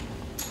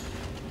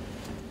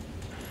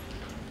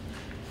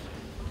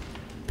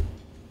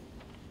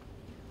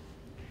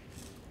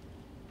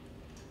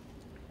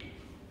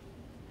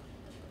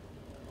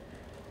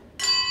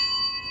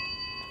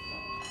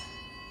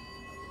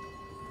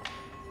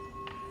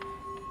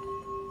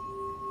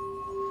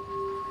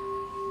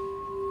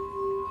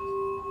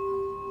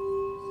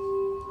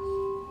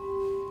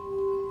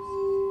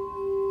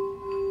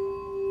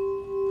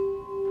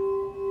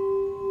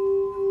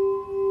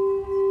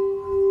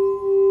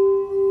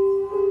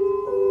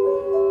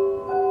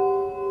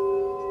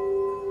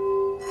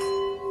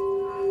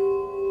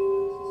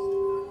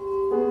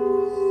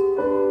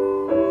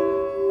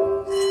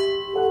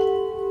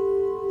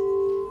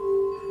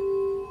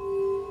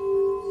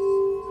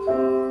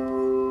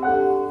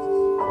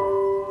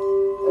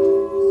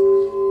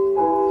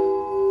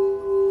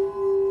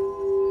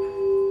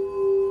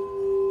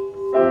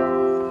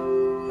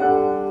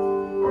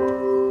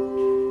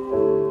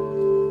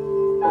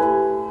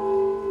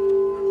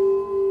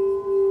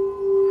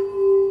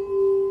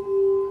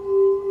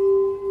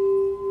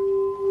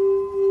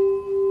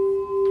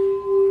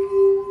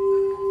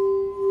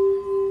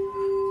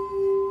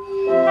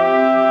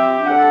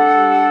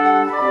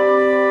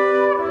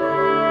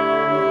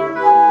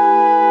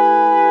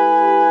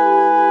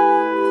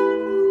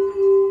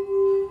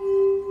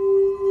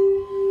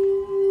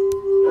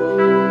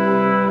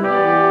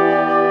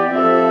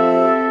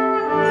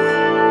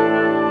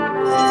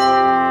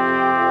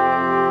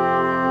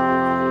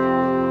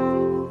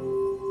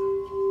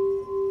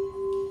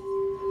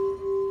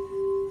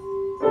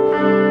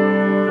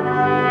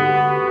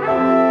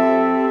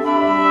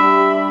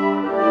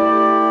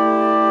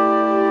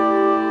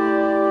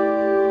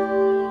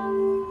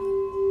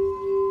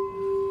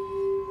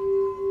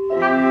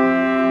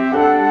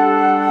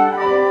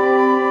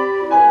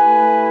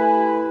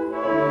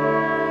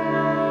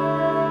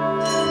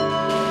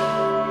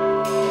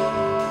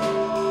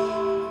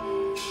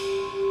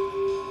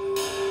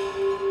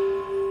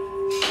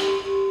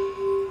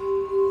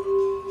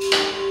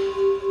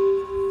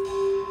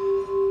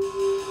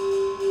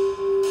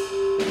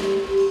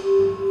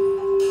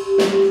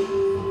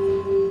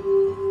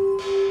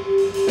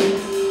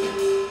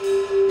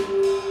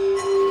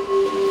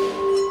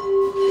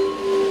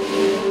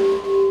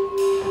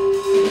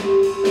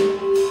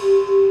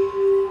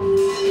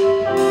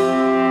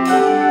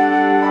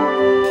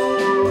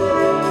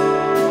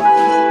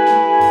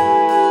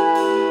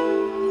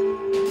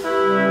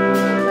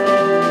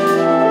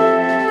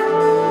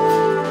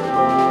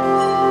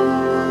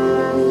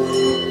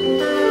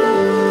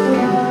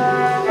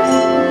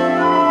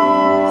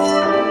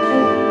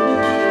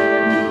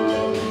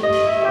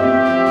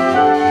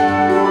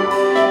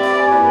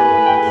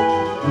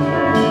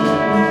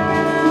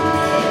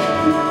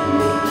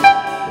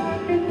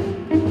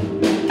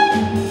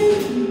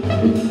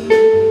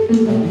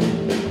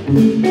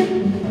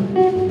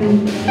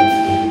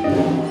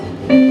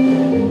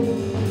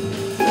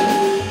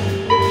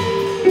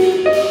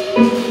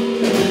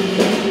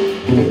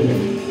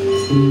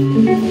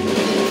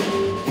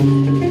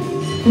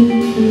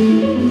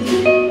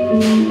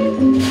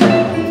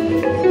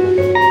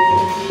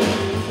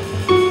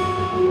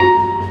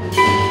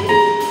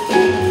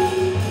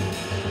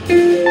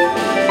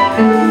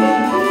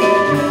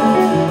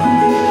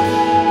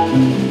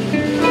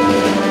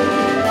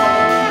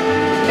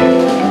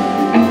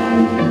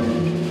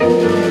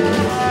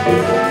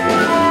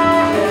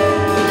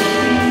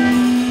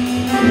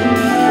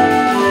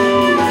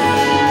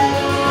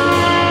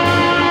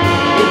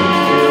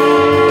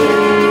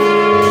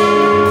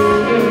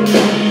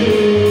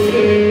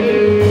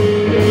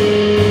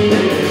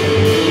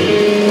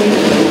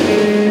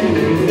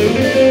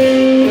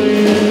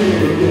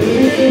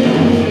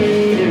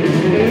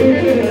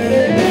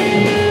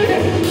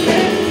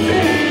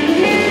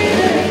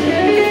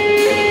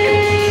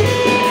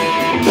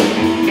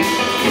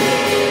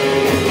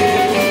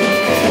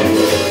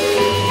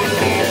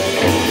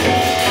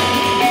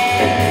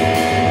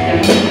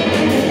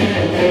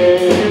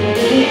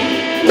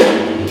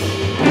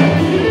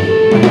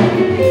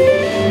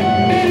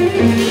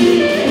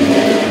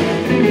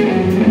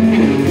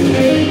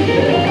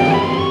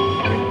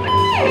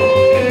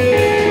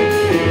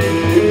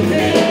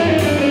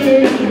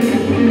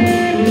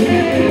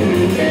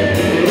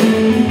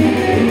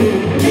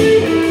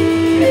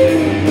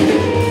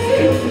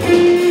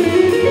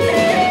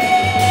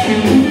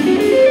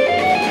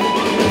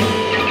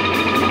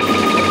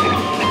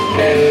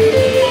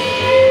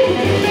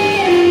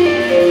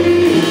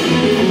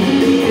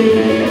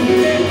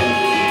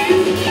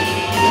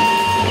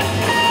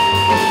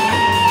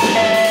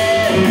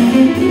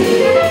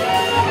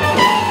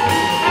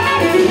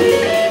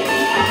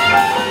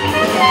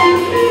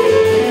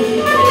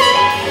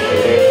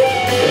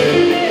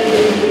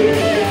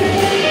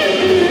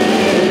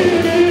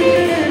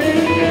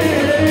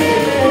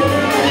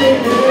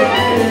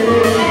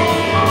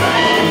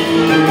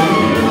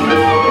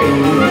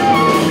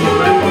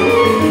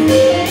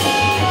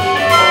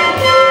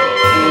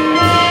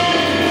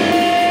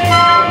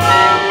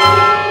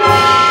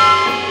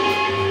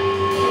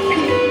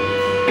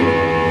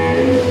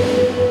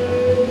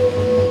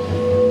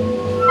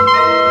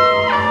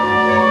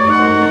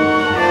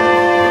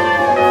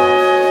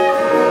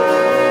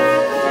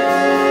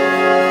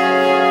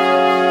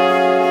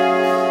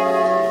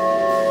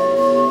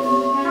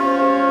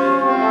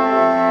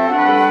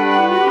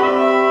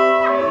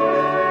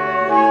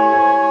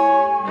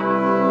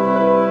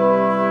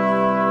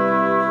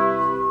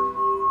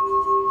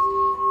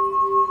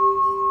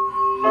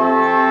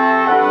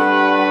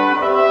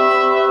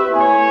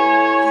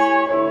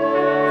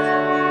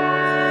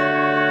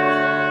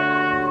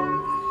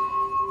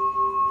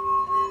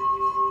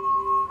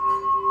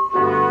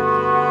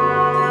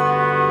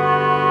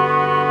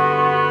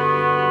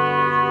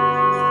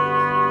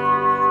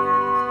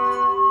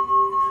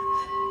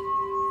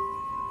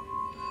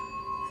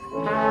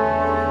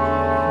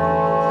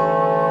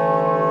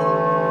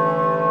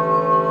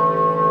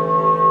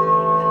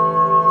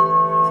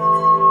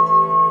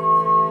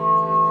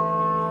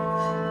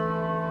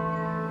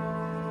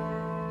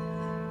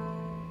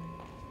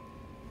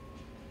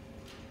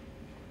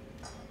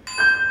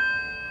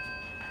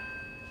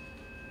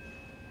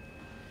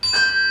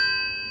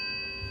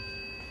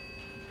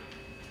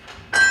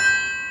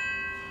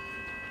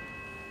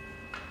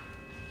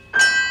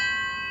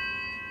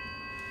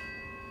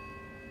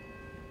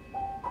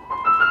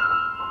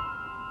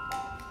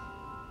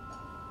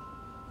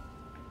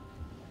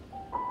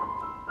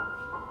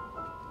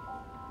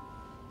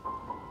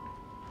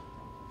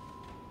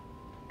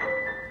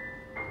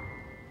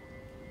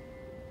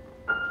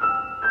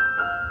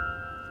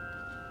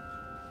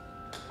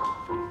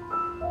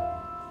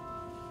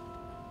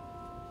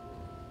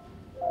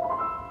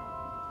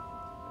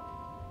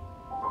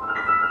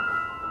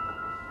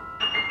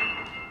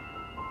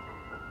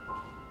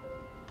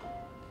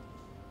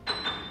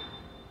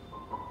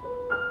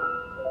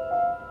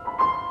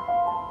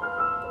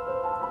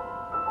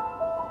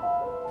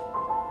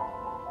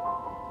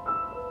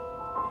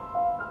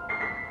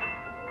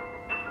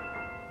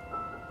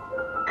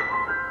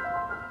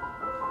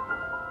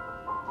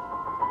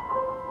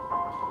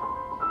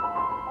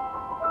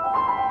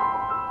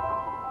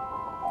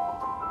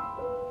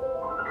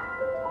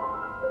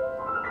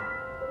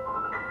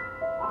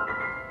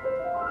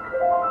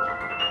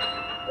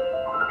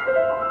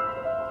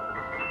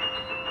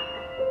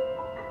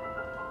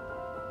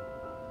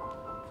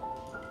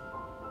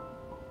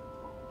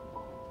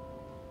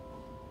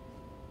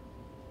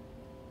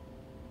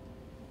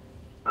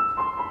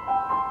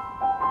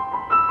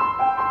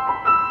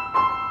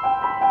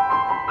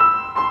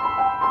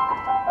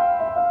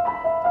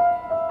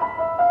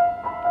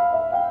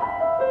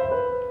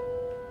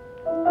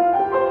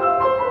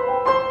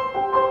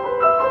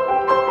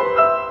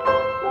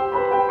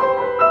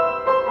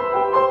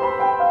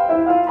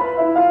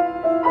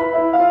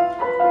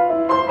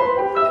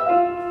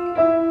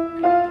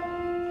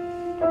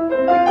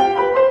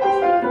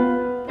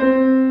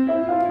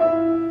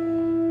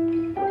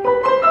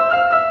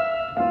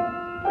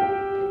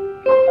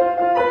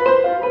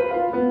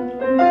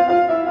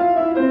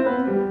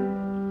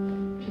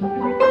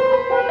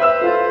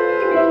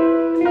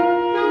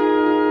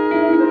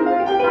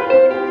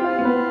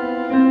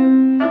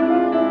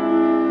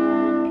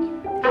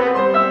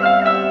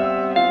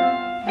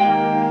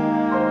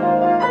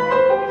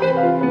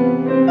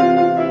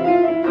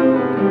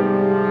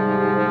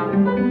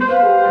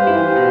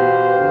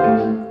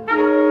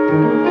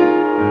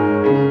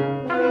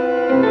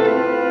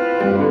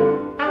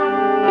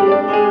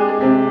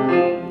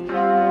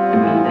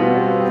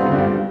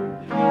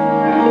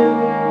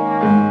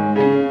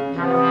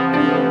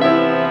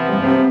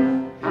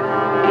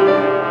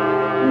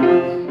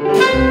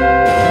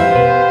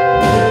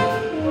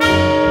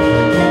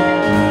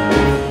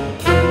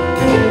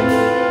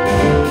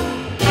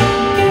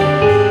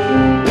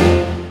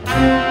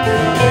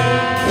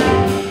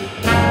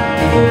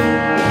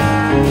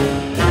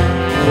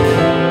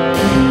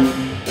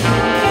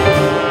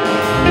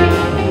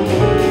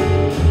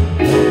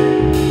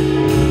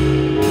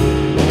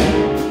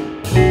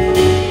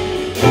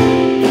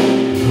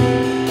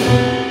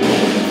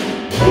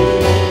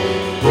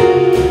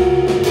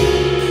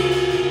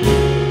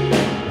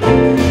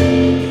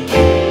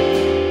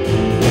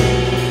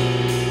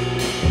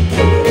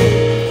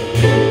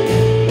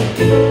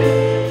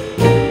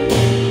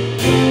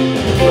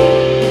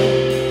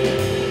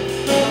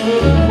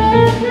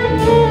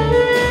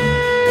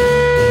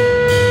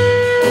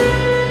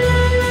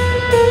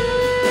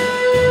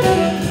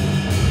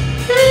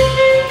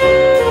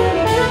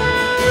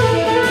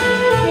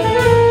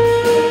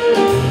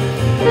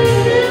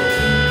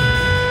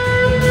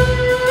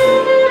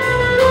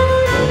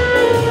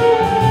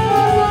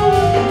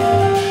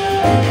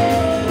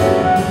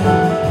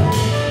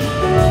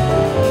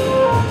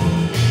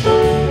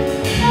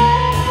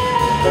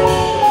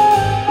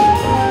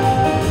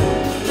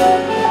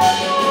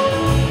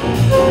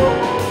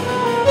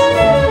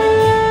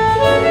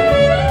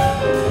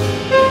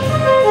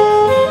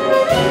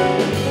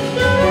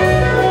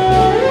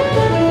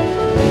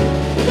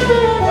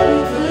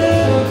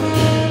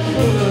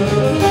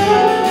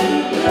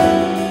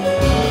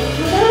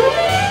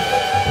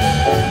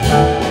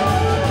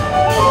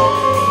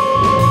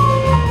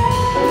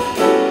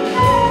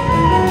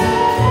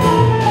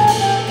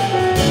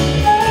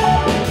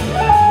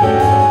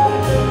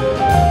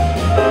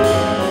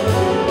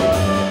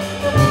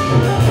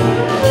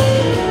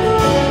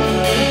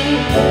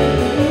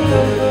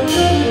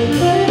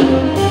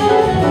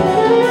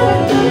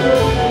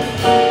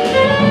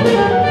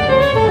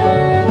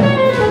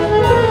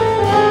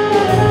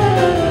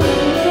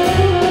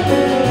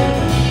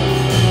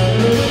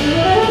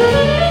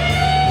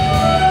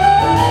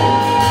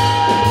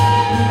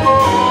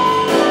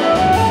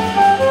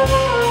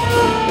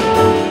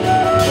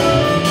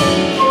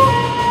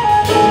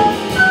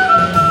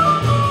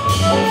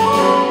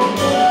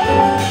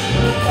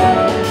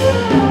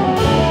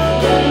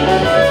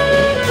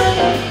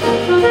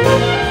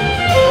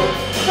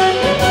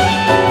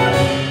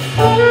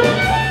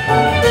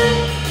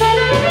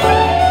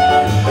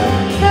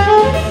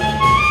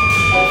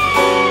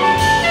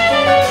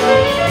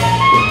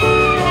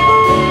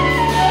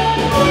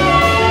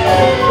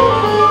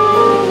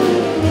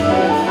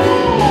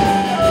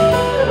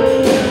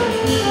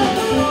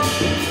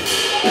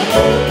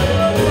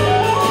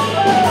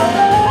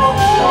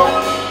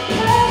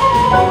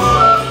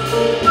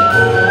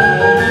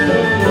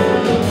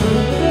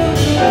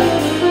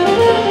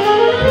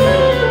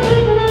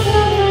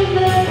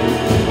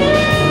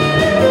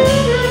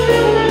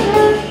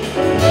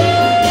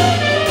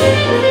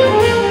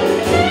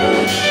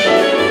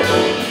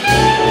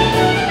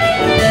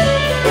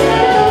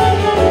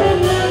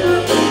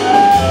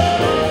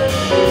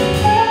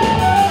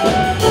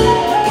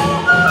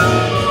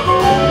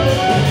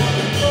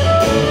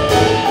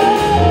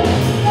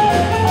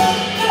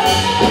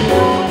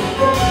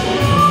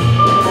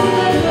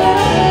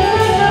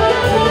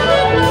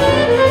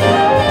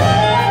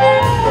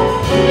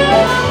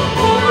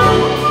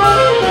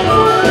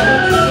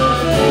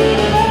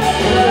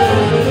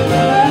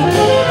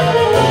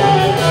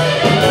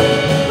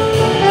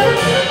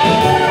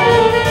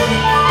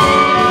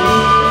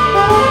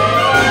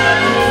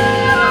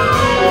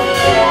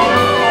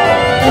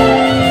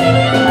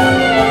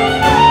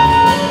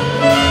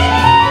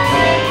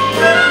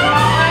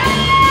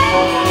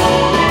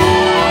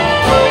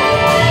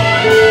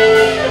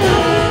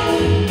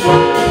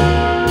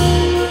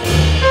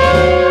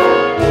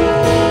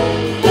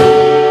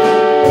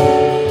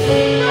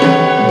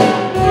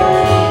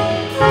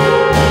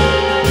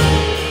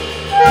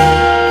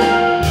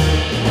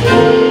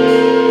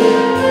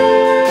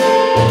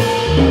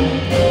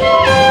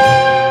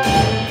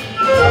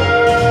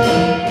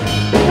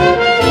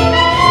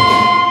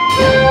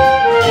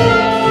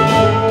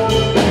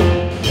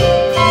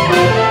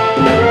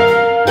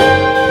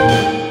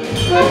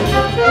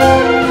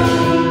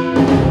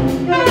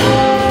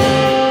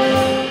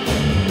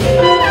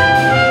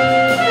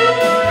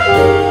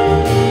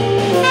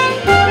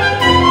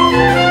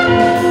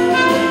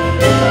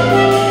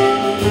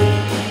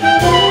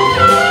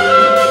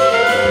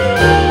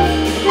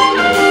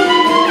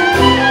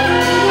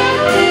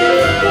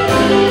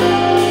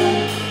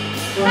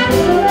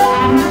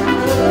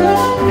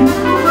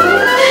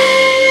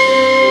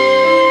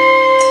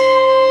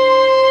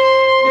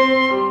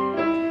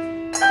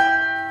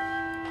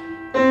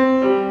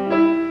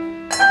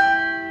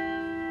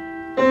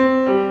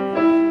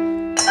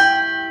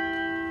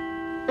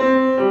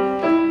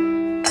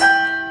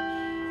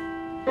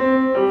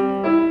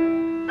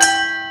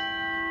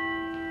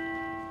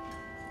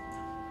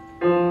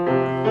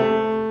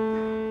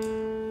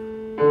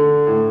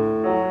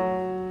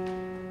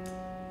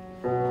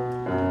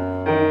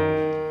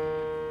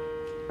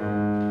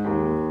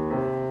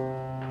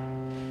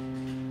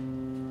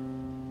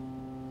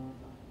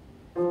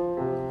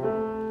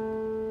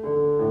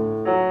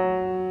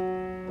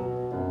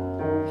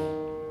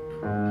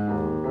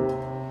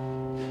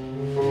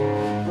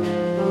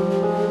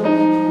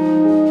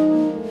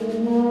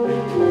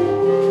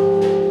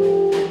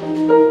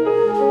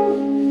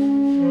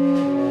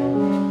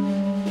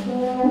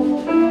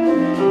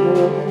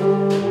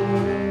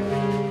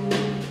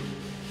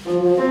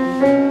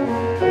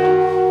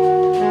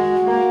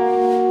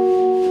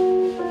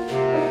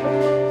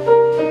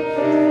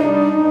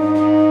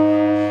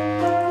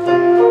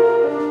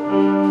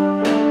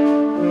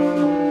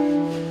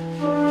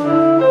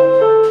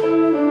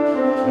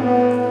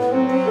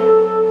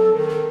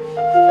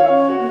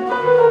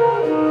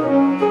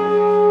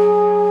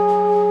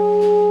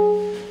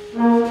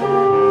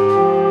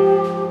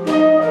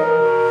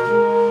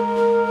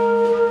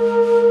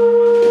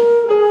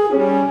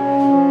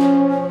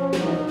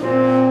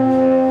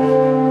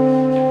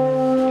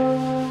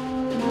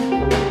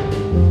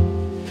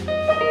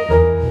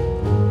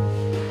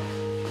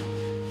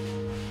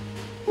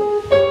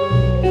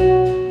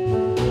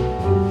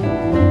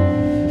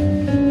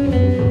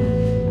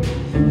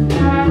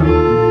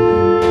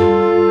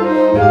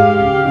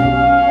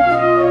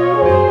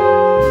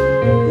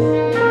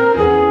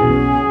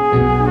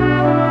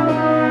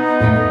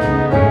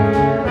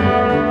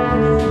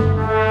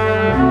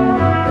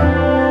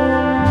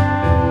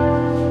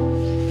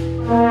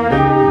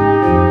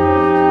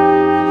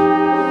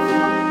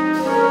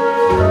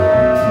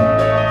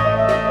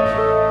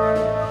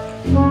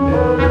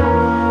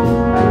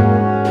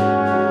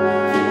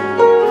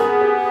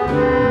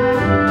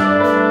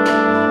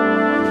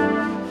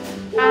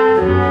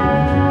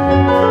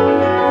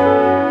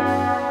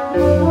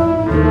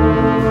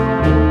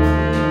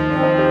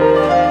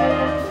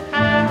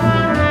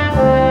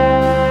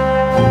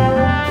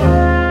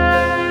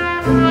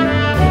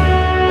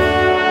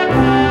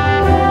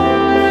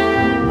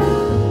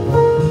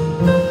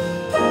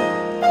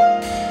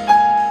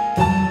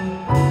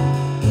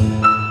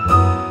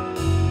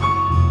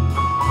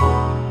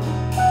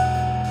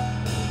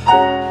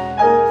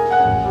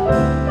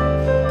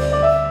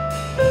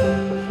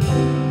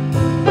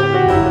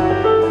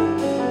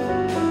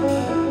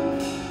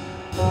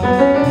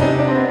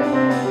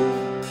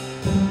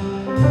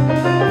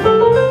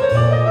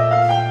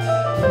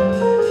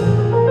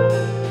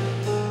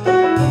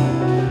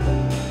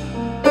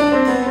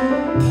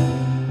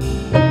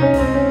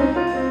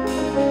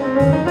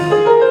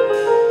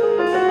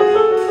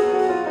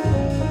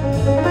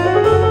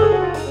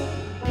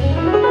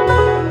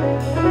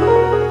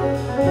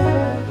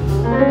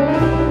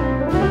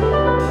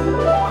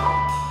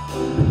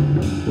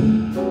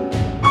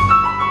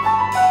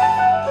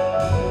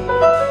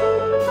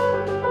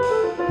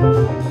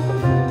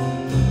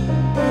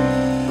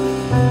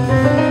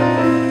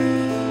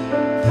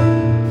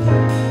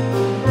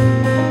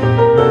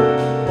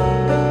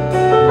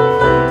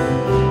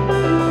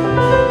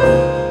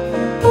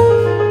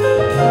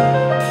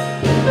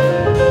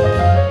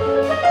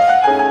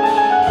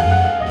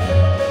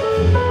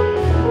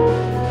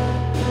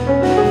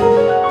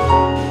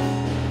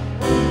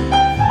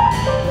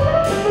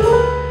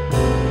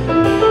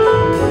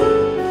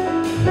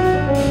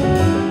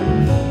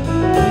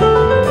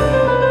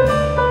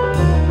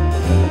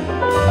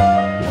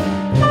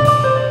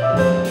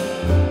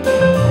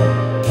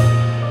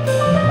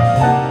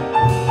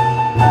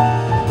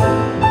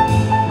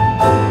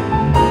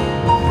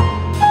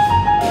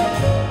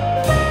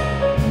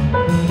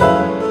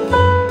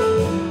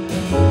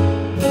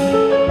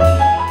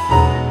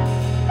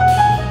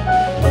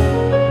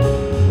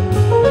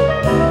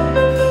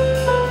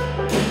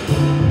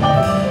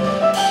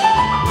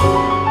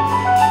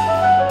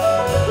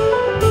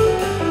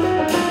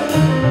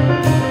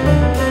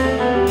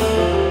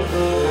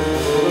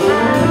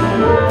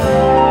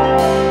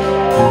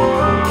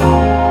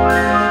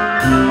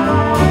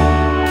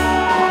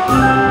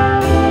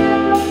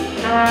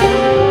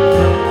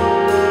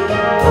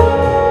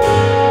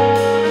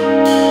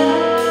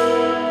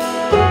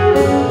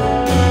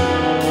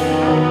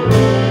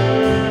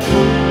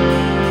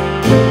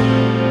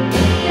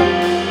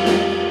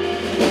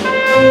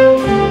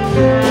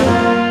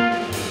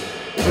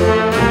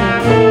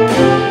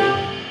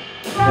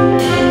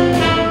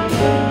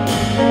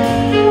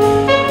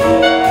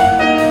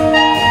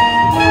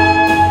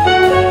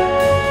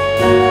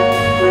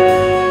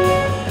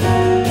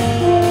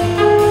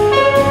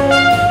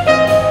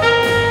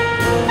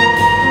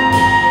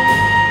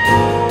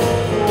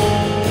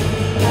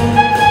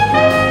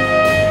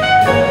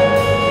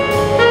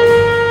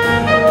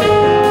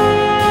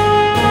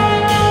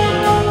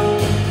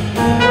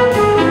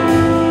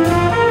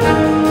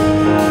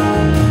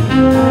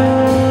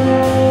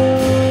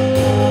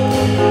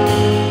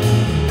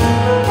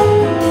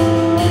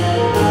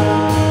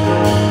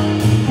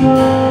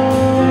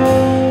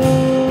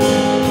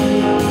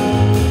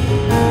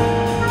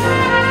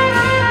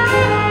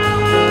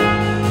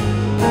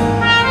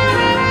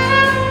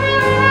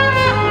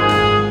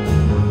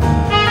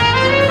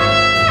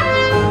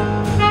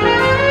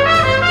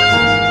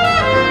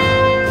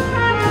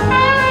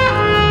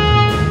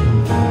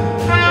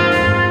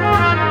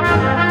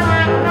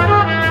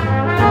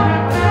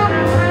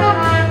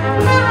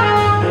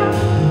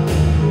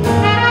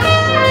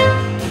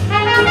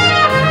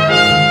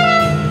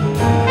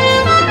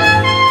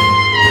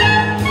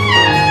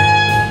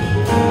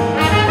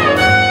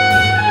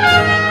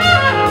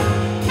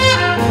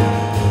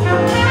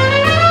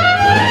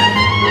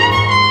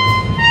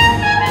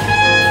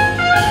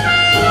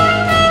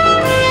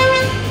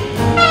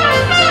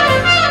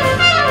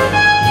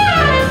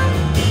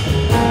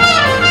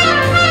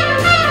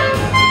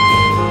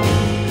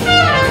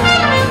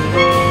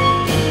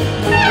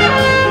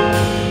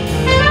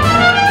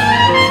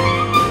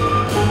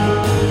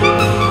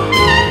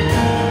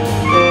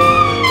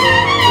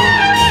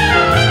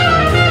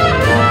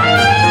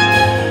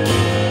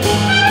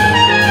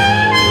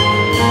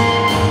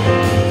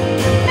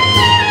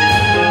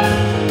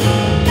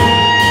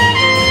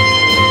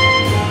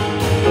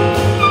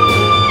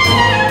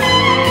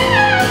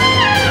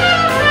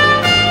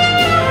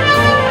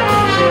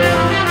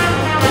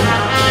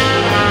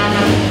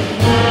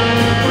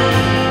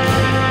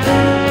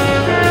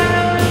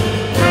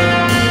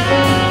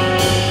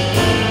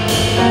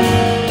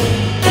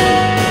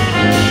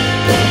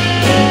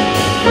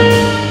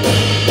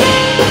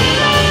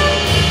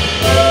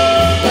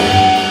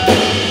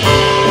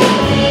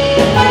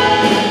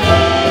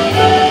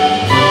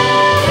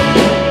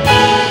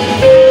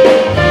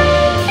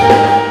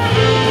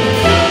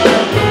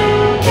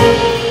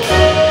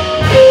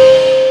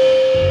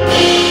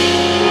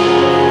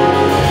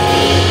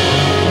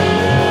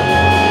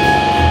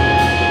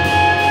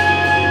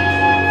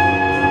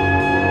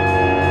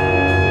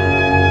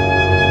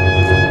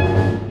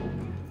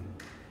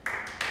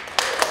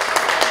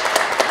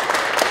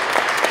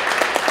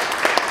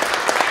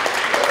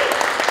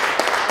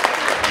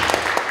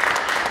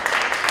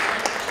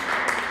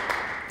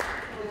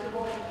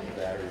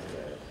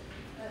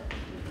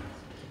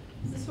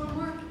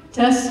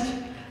 Test?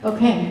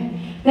 Okay.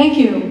 Thank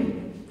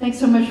you. Thanks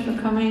so much for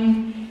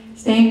coming,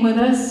 staying with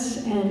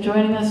us, and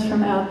joining us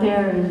from out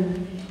there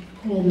in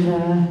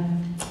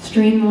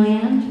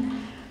Streamland.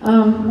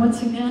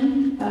 Once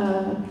again,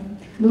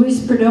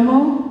 Luis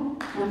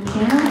Perdomo on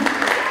piano,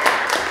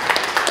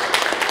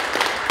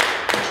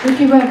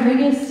 Ricky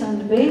Rodriguez on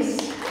the bass,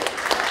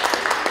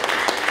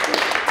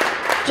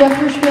 Jeff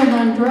Hirshfield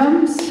on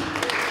drums,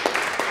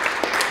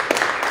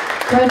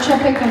 Brad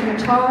Shepik on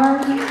guitar,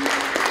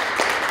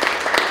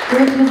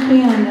 Dirk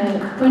Hillyer on the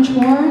French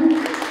horn,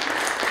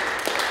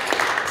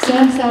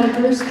 Sam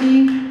Sadigursky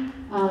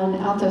on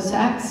alto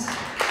sax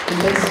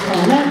and bass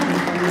clarinet and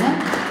clarinet,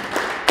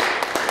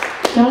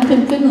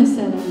 Jonathan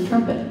Finlayson on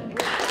trumpet.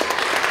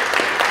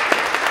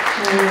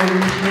 And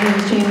my name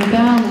is Jamie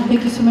Baum, and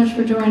thank you so much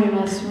for joining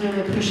us. Really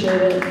appreciate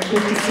it.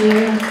 Good to see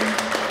you.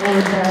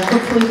 And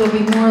hopefully there'll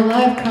be more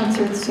live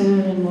concerts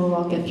soon, and we'll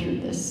all get through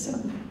this. So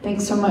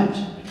thanks so much.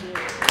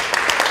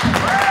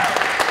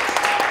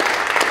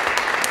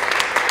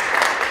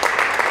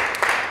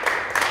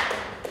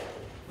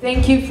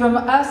 Thank you from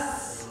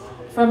us,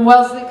 from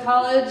Wellesley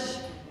College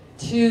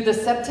to the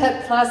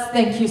Septet Plus.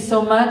 Thank you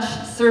so much.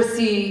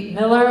 Cersei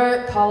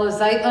Miller, Paula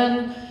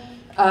Zeitlin,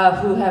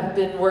 who have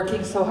been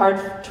working so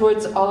hard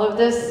towards all of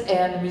this,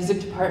 and the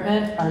music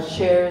department, our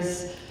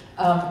chairs,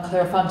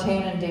 Claire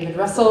Fontaine and David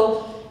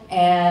Russell,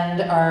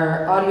 and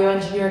our audio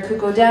engineer,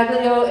 Cuco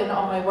Daglio, and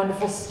all my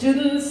wonderful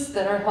students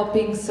that are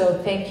helping.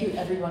 So thank you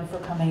everyone for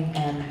coming,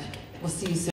 and we'll see you soon.